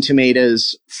fried green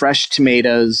tomatoes, fresh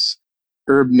tomatoes,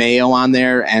 herb mayo on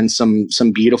there, and some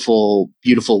beautiful,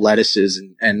 beautiful lettuces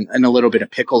and a little bit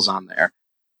of pickles on there.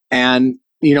 And,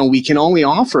 we can only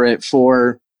offer it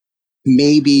for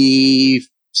maybe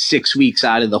 6 weeks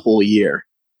out of the whole year.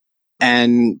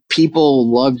 And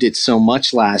people loved it so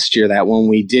much last year that when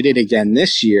we did it again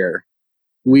this year,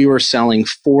 we were selling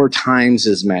 4 times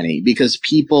as many because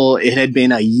it had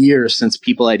been a year since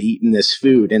people had eaten this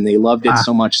food and they loved it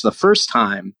so much the first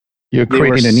time. You're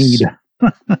creating a need.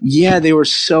 Yeah, they were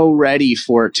so ready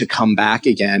for it to come back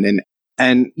again.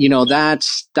 And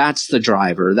that's the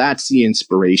driver. That's the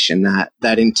inspiration,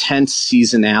 that intense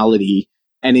seasonality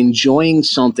and enjoying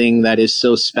something that is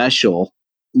so special,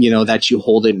 that you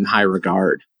hold it in high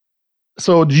regard.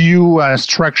 So do you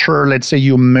structure, let's say,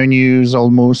 your menus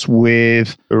almost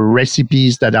with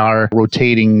recipes that are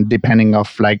rotating depending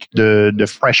of like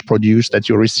the fresh produce that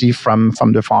you receive from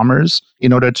the farmers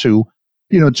in order to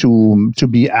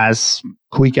be as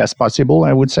quick as possible,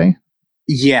 I would say?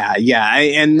 Yeah.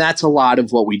 And that's a lot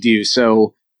of what we do.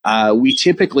 So we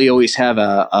typically always have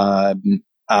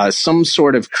some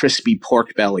sort of crispy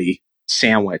pork belly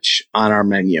sandwich on our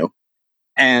menu.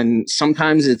 And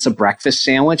sometimes it's a breakfast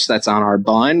sandwich that's on our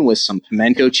bun with some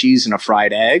pimento cheese and a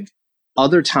fried egg.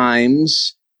 Other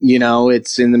times,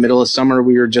 it's in the middle of summer.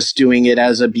 We were just doing it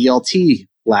as a BLT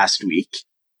last week.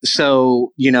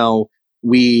 So,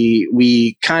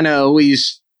 we kind of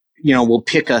always, we'll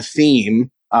pick a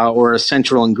theme or a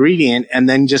central ingredient and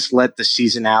then just let the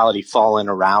seasonality fall in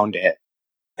around it.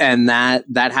 And that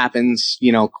happens,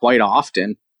 quite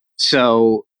often.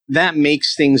 So that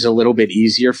makes things a little bit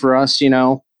easier for us,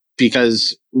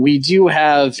 because we do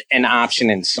have an option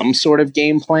in some sort of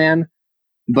game plan.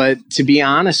 But to be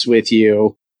honest with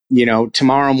you,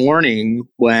 tomorrow morning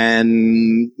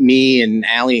when me and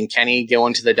Allie and Kenny go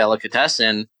into the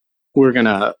delicatessen, we're going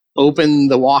to open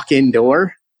the walk-in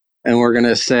door and we're going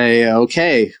to say,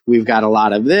 okay, we've got a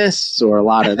lot of this or a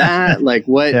lot of that. Like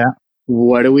what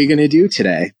are we going to do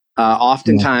today?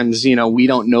 Oftentimes, we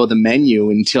don't know the menu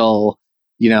until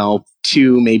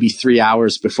 2, maybe 3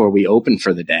 hours before we open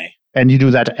for the day. And you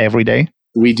do that every day?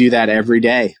 We do that every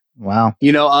day. Wow.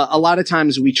 A lot of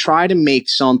times we try to make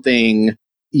something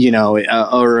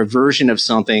or a version of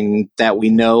something that we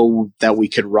know that we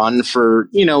could run for,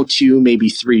 2, maybe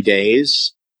 3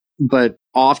 days. But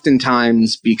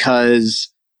oftentimes,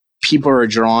 because people are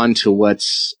drawn to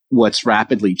what's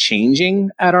rapidly changing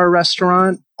at our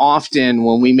restaurant, often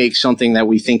when we make something that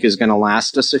we think is going to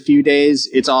last us a few days,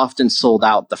 it's often sold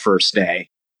out the first day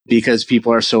because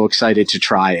people are so excited to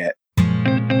try it.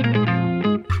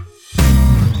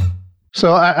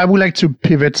 So I would like to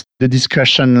pivot the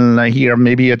discussion here.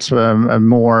 Maybe it's a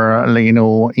more,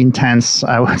 intense,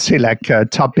 I would say,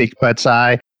 topic. But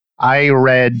I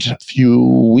read a few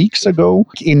weeks ago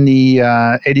in the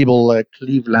Edible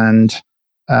Cleveland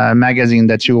magazine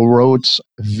that you wrote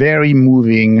a very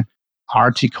moving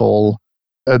article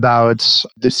about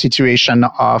the situation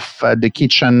of the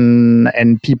kitchen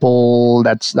and people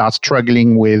that are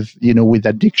struggling with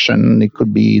addiction. It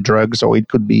could be drugs or it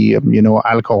could be,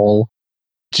 alcohol.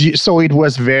 So it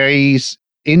was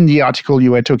in the article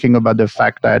you were talking about the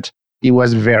fact that it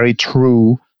was very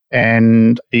true,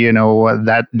 and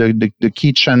that the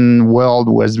kitchen world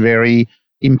was very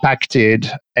impacted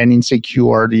and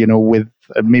insecure, with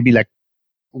maybe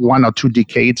 1 or 2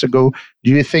 decades ago.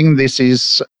 Do you think this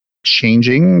is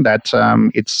changing, that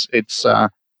it's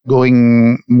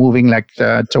moving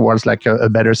towards a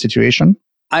better situation?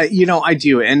 I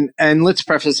do. And let's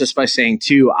preface this by saying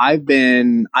too, I've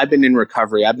been in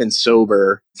recovery. I've been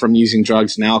sober from using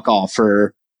drugs and alcohol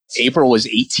for April was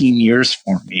 18 years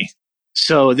for me.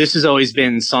 So this has always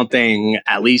been something,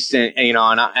 at least, and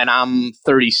I'm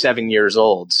 37 years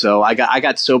old. So I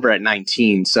got sober at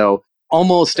 19. So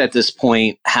almost at this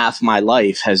point, half my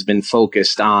life has been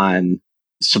focused on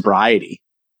sobriety,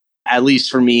 at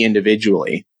least for me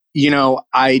individually.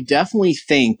 I definitely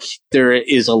think there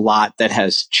is a lot that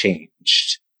has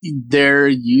changed. There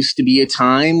used to be a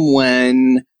time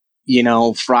when,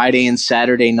 Friday and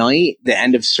Saturday night, the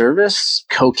end of service,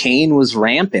 cocaine was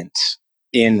rampant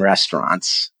in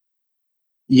restaurants,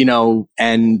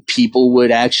 and people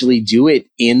would actually do it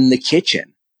in the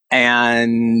kitchen.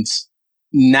 And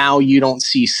now you don't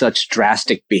see such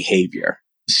drastic behavior.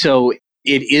 So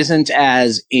it isn't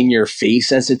as in your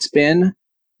face as it's been.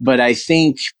 But I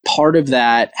think part of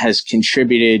that has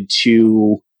contributed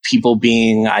to people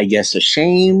being, I guess,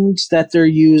 ashamed that they're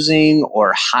using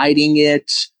or hiding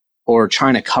it or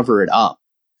trying to cover it up.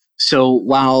 So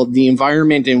while the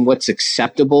environment and what's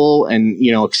acceptable and,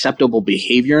 acceptable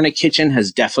behavior in a kitchen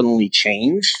has definitely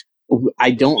changed,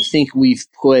 I don't think we've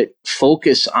put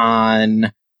focus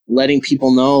on letting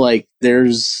people know,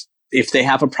 if they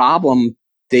have a problem,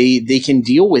 they can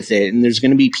deal with it. And there's going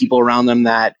to be people around them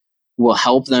that will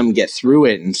help them get through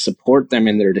it and support them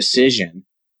in their decision.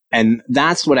 And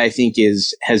that's what I think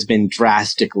has been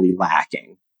drastically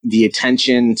lacking. The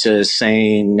attention to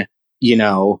saying,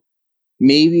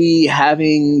 maybe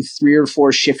having 3 or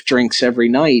 4 shift drinks every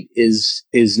night is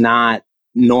not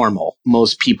normal.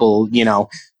 Most people,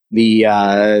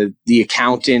 the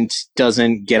accountant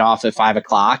doesn't get off at 5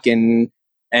 o'clock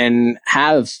and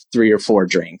have 3 or 4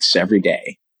 drinks every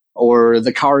day. Or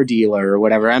the car dealer or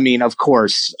whatever. I mean, of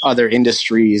course, other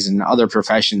industries and other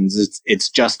professions, it's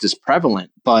just as prevalent,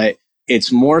 but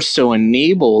it's more so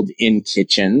enabled in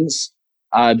kitchens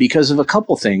because of a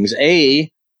couple things.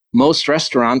 Most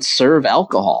restaurants serve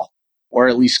alcohol or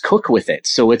at least cook with it.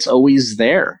 So it's always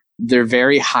there. They're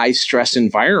very high stress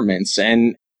environments.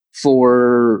 And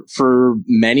for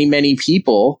many, many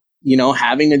people,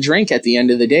 having a drink at the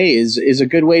end of the day is a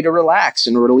good way to relax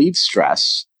and relieve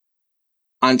stress.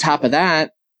 On top of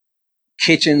that,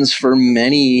 kitchens for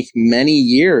many, many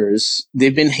years,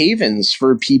 they've been havens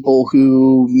for people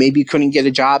who maybe couldn't get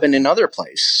a job in another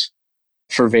place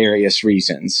for various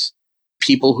reasons.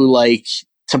 People who like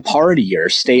to party or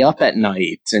stay up at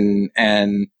night and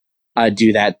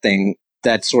do that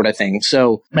sort of thing.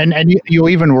 So, and you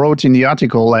even wrote in the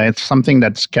article, something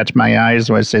that caught my eyes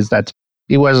is that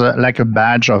it was like a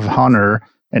badge of honor.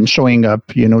 And showing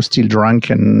up, still drunk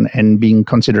and being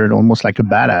considered almost like a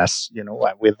badass,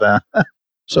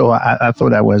 so I thought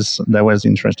that was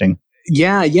interesting.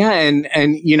 Yeah.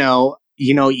 And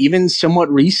even somewhat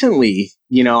recently,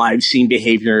 I've seen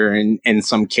behavior in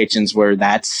some kitchens where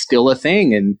that's still a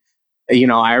thing. And,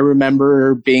 I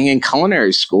remember being in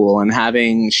culinary school and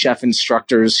having chef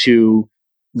instructors who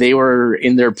they were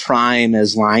in their prime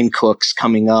as line cooks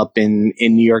coming up in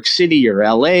New York City or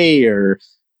LA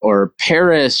or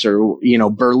Paris or,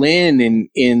 Berlin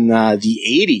in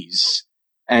the 80s.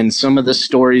 And some of the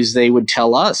stories they would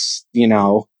tell us,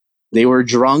 they were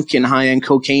drunk and high on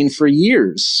cocaine for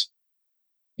years,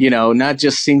 not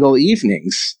just single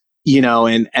evenings,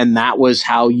 and that was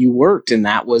how you worked and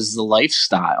that was the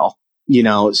lifestyle,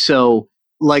 so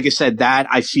like I said, that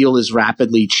I feel is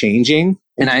rapidly changing.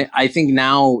 And I think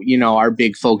now, our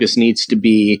big focus needs to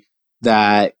be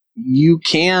that you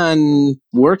can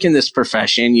work in this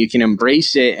profession, you can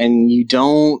embrace it, and you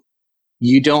don't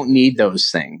need those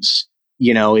things.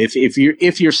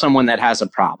 If you're someone that has a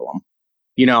problem,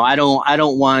 I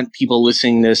don't want people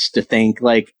listening to this to think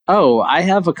like, oh, I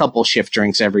have a couple shift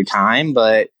drinks every time,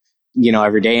 but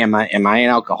every day, am I an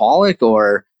alcoholic?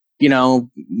 Or,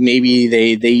 maybe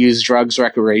they use drugs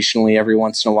recreationally every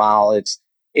once in a while.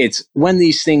 It's when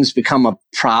these things become a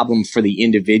problem for the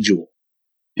individual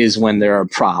is when they're a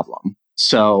problem.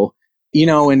 So,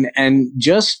 and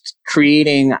just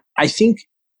creating, I think,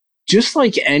 just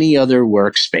like any other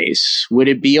workspace, would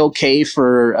it be okay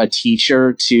for a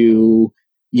teacher to,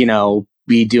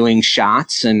 be doing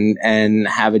shots and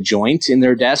have a joint in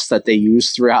their desk that they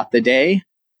use throughout the day,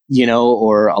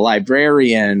 or a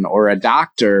librarian or a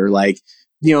doctor? Like,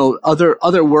 other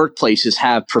workplaces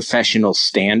have professional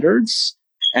standards.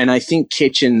 And I think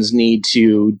kitchens need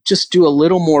to just do a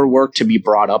little more work to be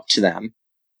brought up to them.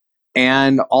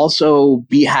 And also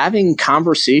be having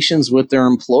conversations with their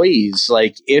employees.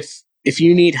 Like, if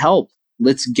you need help,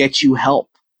 let's get you help.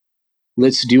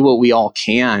 Let's do what we all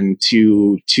can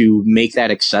to make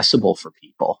that accessible for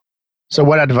people. So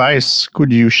what advice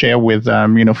could you share with,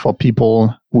 for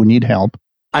people who need help?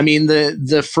 I mean,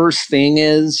 the first thing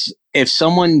is, if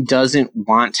someone doesn't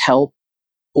want help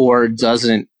or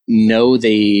doesn't know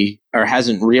or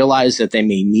hasn't realized that they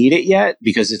may need it yet,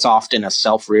 because it's often a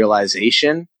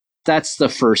self-realization, that's the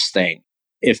first thing.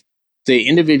 If the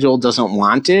individual doesn't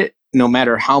want it, no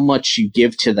matter how much you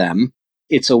give to them,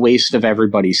 it's a waste of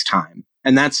everybody's time.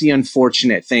 And that's the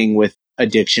unfortunate thing with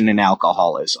addiction and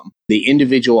alcoholism. The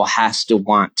individual has to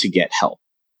want to get help,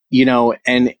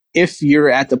 and if you're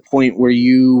at the point where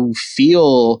you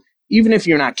feel, even if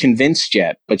you're not convinced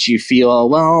yet, but you feel,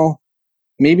 well,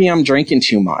 maybe I'm drinking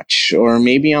too much, or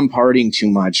maybe I'm partying too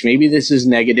much. Maybe this is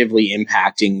negatively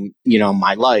impacting,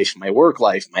 my life, my work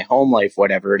life, my home life,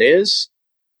 whatever it is.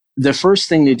 The first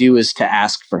thing to do is to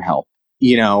ask for help.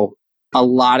 A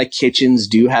lot of kitchens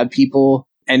do have people,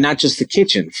 and not just the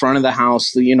kitchen, front of the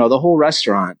house, the whole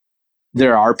restaurant.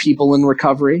 There are people in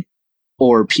recovery,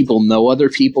 or people know other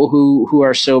people who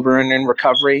are sober and in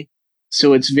recovery.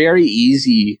 So it's very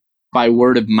easy by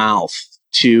word of mouth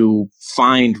to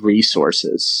find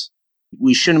resources.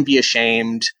 We shouldn't be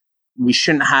ashamed. We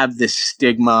shouldn't have this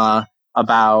stigma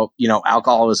about,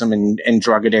 alcoholism and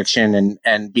drug addiction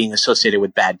and being associated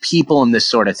with bad people and this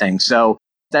sort of thing. So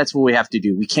that's what we have to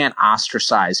do. We can't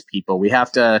ostracize people. We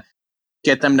have to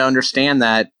get them to understand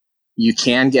that you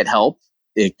can get help.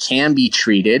 It can be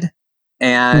treated,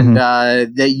 and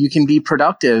that you can be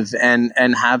productive and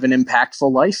have an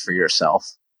impactful life for yourself.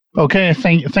 Okay,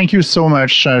 thank you so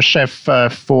much, Chef,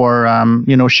 for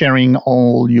sharing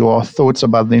all your thoughts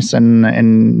about this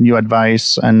and your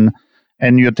advice and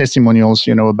your testimonials,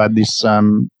 about this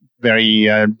very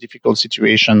difficult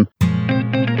situation.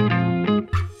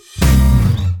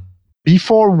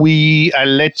 Before we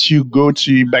let you go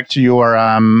back to your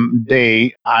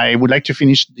day, I would like to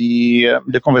finish the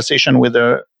conversation with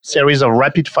a series of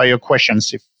rapid fire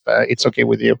questions, if it's okay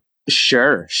with you.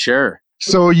 Sure.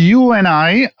 So you and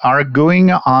I are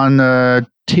going on a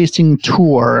tasting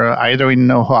tour, either in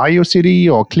Ohio City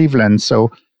or Cleveland.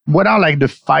 So what are like the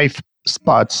 5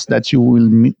 spots that you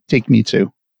will take me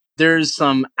to? There's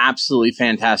some absolutely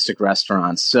fantastic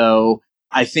restaurants. So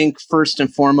I think first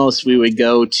and foremost, we would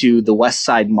go to the West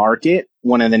Side Market,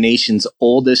 one of the nation's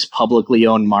oldest publicly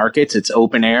owned markets. It's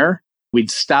open air.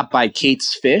 We'd stop by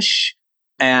Kate's Fish,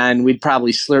 and we'd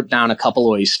probably slurp down a couple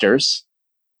oysters.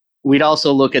 We'd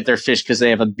also look at their fish because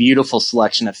they have a beautiful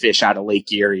selection of fish out of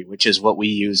Lake Erie, which is what we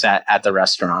use at the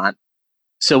restaurant.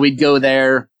 So we'd go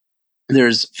there.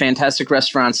 There's fantastic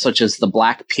restaurants such as the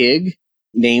Black Pig,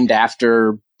 named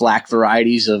after Black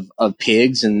varieties of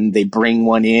pigs, and they bring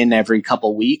one in every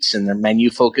couple weeks, and their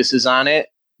menu focuses on it.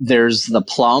 There's the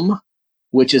Plum,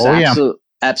 which is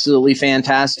absolutely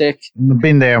fantastic.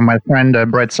 Been there, my friend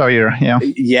Brett Sawyer.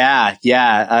 Yeah.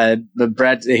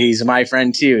 Brett, he's my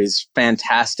friend too. He's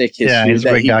fantastic. His food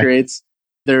that he creates.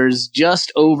 There's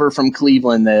just over from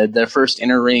Cleveland, the first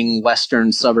inner ring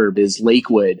western suburb is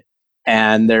Lakewood,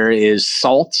 and there is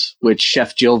Salt, which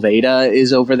Chef Jill Veda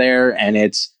is over there, and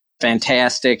it's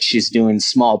fantastic. She's doing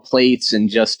small plates and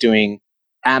just doing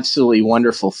absolutely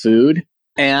wonderful food.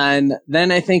 And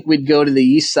then I think we'd go to the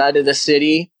east side of the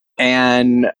city,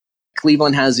 and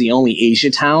Cleveland has the only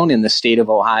Asia town in the state of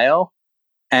Ohio.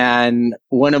 And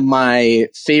one of my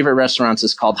favorite restaurants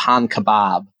is called Han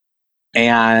Kebab.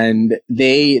 And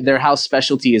their house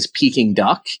specialty is Peking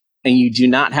duck, and you do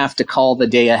not have to call the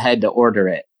day ahead to order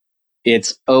it.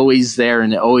 It's always there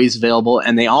and always available.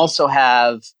 And they also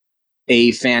have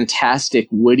a fantastic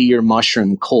woodier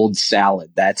mushroom cold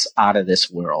salad that's out of this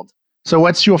world. So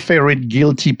what's your favorite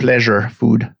guilty pleasure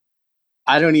food?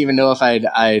 I don't even know if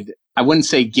I wouldn't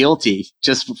say guilty,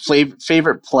 just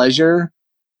favorite pleasure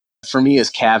for me is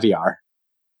caviar.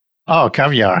 Oh,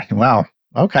 caviar. Wow.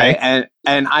 Okay.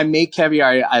 And I make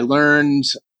caviar. I learned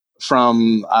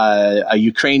from a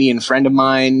Ukrainian friend of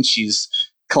mine.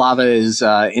 Klava is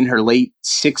in her late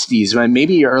 60s,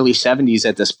 maybe early 70s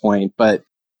at this point, but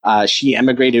she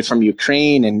emigrated from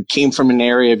Ukraine and came from an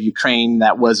area of Ukraine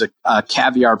that was a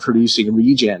caviar producing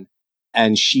region.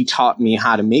 And she taught me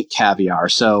how to make caviar.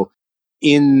 So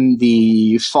in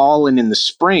the fall and in the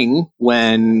spring,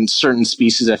 when certain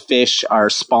species of fish are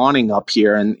spawning up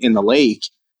here in the lake,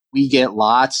 we get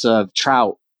lots of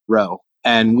trout roe.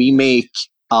 And we make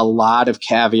a lot of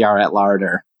caviar at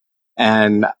Larder.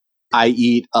 And I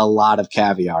eat a lot of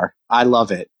caviar. I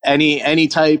love it. Any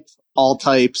type, all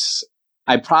types.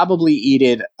 I probably eat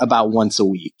it about once a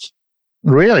week.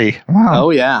 Really? Wow. Oh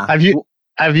yeah. Have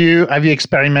you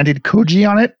experimented koji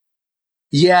on it?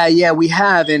 Yeah, we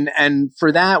have. And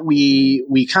for that,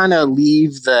 we kind of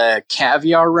leave the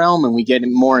caviar realm and we get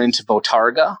more into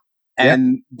botarga.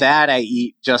 And that I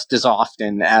eat just as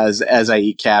often as I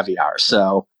eat caviar.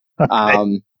 So,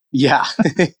 Okay. yeah,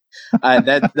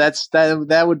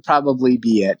 that would probably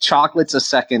be it. Chocolate's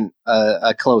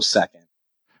a close second.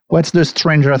 What's the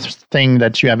strangest thing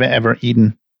that you have ever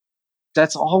eaten?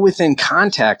 That's all within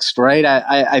context, right?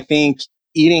 I think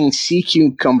eating sea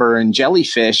cucumber and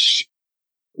jellyfish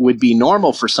would be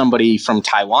normal for somebody from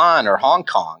Taiwan or Hong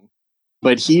Kong.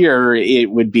 But here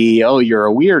it would be, oh, you're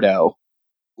a weirdo.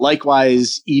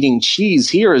 Likewise, eating cheese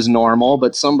here is normal,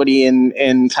 but somebody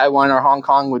in Taiwan or Hong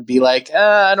Kong would be like,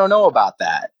 I don't know about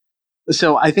that.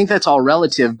 So I think that's all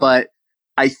relative, but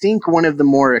I think one of the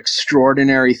more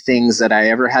extraordinary things that I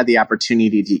ever had the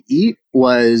opportunity to eat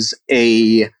was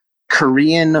a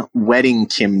Korean wedding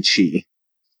kimchi.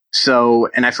 So,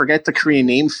 and I forget the Korean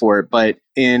name for it, but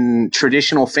in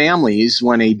traditional families,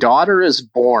 when a daughter is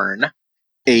born,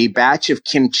 a batch of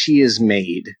kimchi is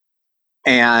made.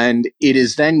 And it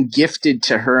is then gifted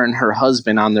to her and her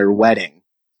husband on their wedding.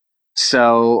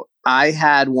 So I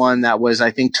had one that was,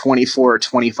 I think, 24 or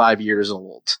 25 years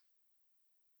old.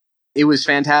 It was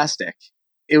fantastic.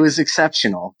 It was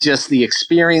exceptional. Just the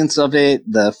experience of it,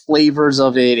 the flavors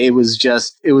of it. It was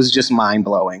just mind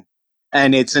blowing.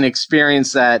 And it's an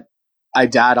experience that I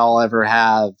doubt I'll ever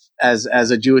have as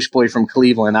a Jewish boy from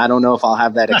Cleveland. I don't know if I'll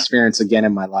have that experience again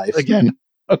in my life. Again.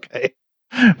 Okay.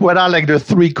 What are like the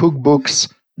 3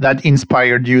 cookbooks that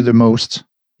inspired you the most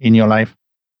in your life?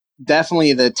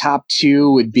 Definitely the top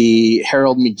 2 would be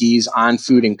Harold McGee's On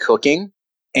Food and Cooking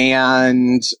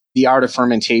and The Art of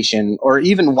Fermentation, or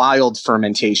even Wild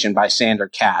Fermentation by Sandor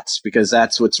Katz, because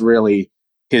that's what's really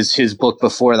his book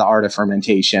before The Art of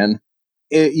Fermentation.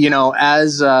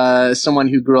 As someone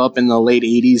who grew up in the late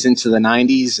 80s into the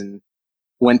 90s and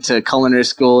went to culinary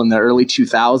school in the early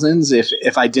 2000s,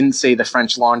 if I didn't say the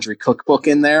French Laundry cookbook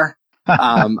in there,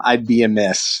 I'd be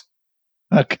amiss.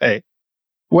 Okay.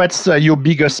 What's your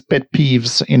biggest pet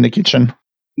peeves in the kitchen?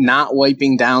 Not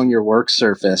wiping down your work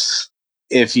surface.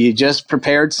 If you just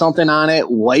prepared something on it,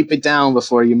 wipe it down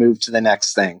before you move to the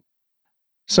next thing.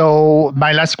 So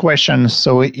my last question.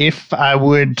 So if I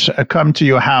would come to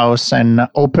your house and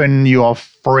open your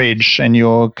fridge and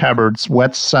your cupboards,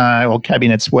 or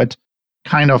cabinets, what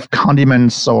kind of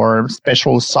condiments or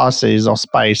special sauces or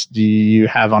spice do you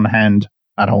have on hand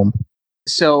at home?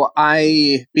 So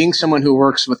being someone who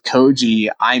works with Koji,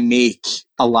 I make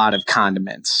a lot of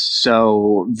condiments.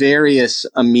 So various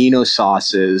amino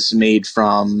sauces made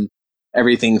from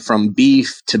everything from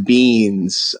beef to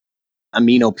beans,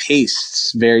 amino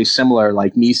pastes, very similar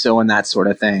like Miso and that sort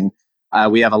of thing.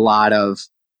 We have a lot of,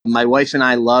 my wife and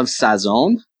I love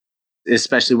sazon,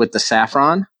 especially with the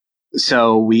saffron.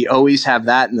 So we always have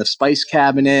that in the spice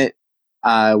cabinet.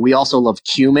 We also love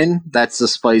cumin. That's the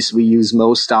spice we use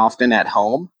most often at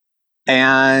home.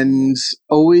 And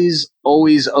always,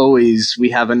 we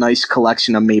have a nice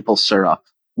collection of maple syrup.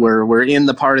 We're in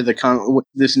the part of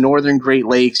this northern Great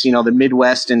Lakes, the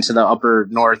Midwest into the upper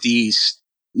Northeast.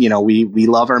 We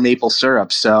love our maple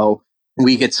syrup. So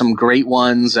we get some great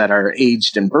ones that are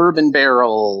aged in bourbon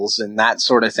barrels and that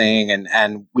sort of thing.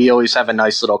 And we always have a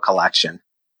nice little collection.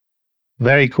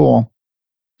 Very cool.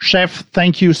 Chef,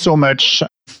 thank you so much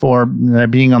for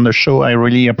being on the show. I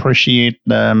really appreciate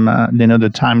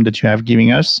the time that you have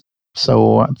given us.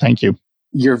 So thank you.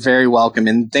 You're very welcome.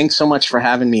 And thanks so much for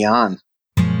having me on.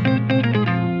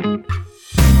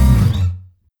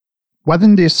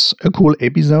 Wasn't this a cool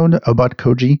episode about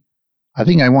Koji? I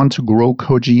think I want to grow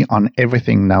koji on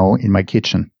everything now in my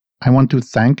kitchen. I want to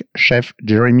thank Chef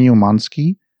Jeremy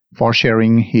Umansky for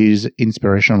sharing his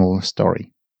inspirational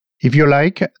story. If you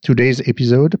like today's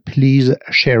episode, please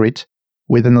share it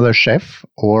with another chef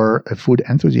or a food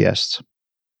enthusiast.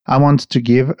 I want to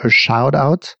give a shout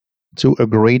out to a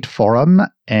great forum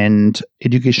and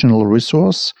educational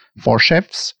resource for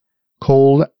chefs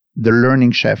called The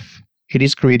Learning Chef. It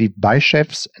is created by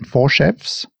chefs and for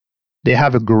chefs. They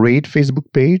have a great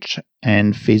Facebook page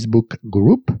and Facebook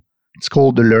group. It's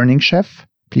called The Learning Chef.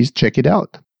 Please check it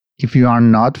out. If you are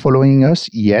not following us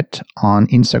yet on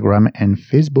Instagram and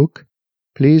Facebook,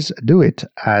 please do it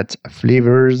at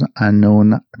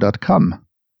flavorsunknown.com.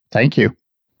 Thank you.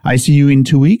 I see you in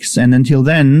 2 weeks, and until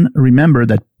then, remember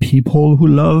that people who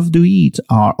love to eat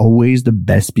are always the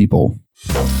best people.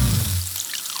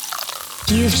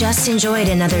 You've just enjoyed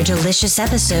another delicious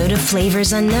episode of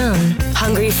Flavors Unknown.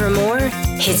 Hungry for more?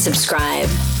 Hit subscribe.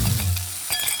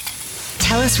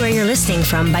 Tell us where you're listening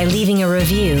from by leaving a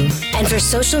review. And for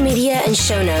social media and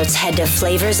show notes, head to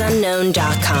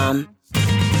flavorsunknown.com.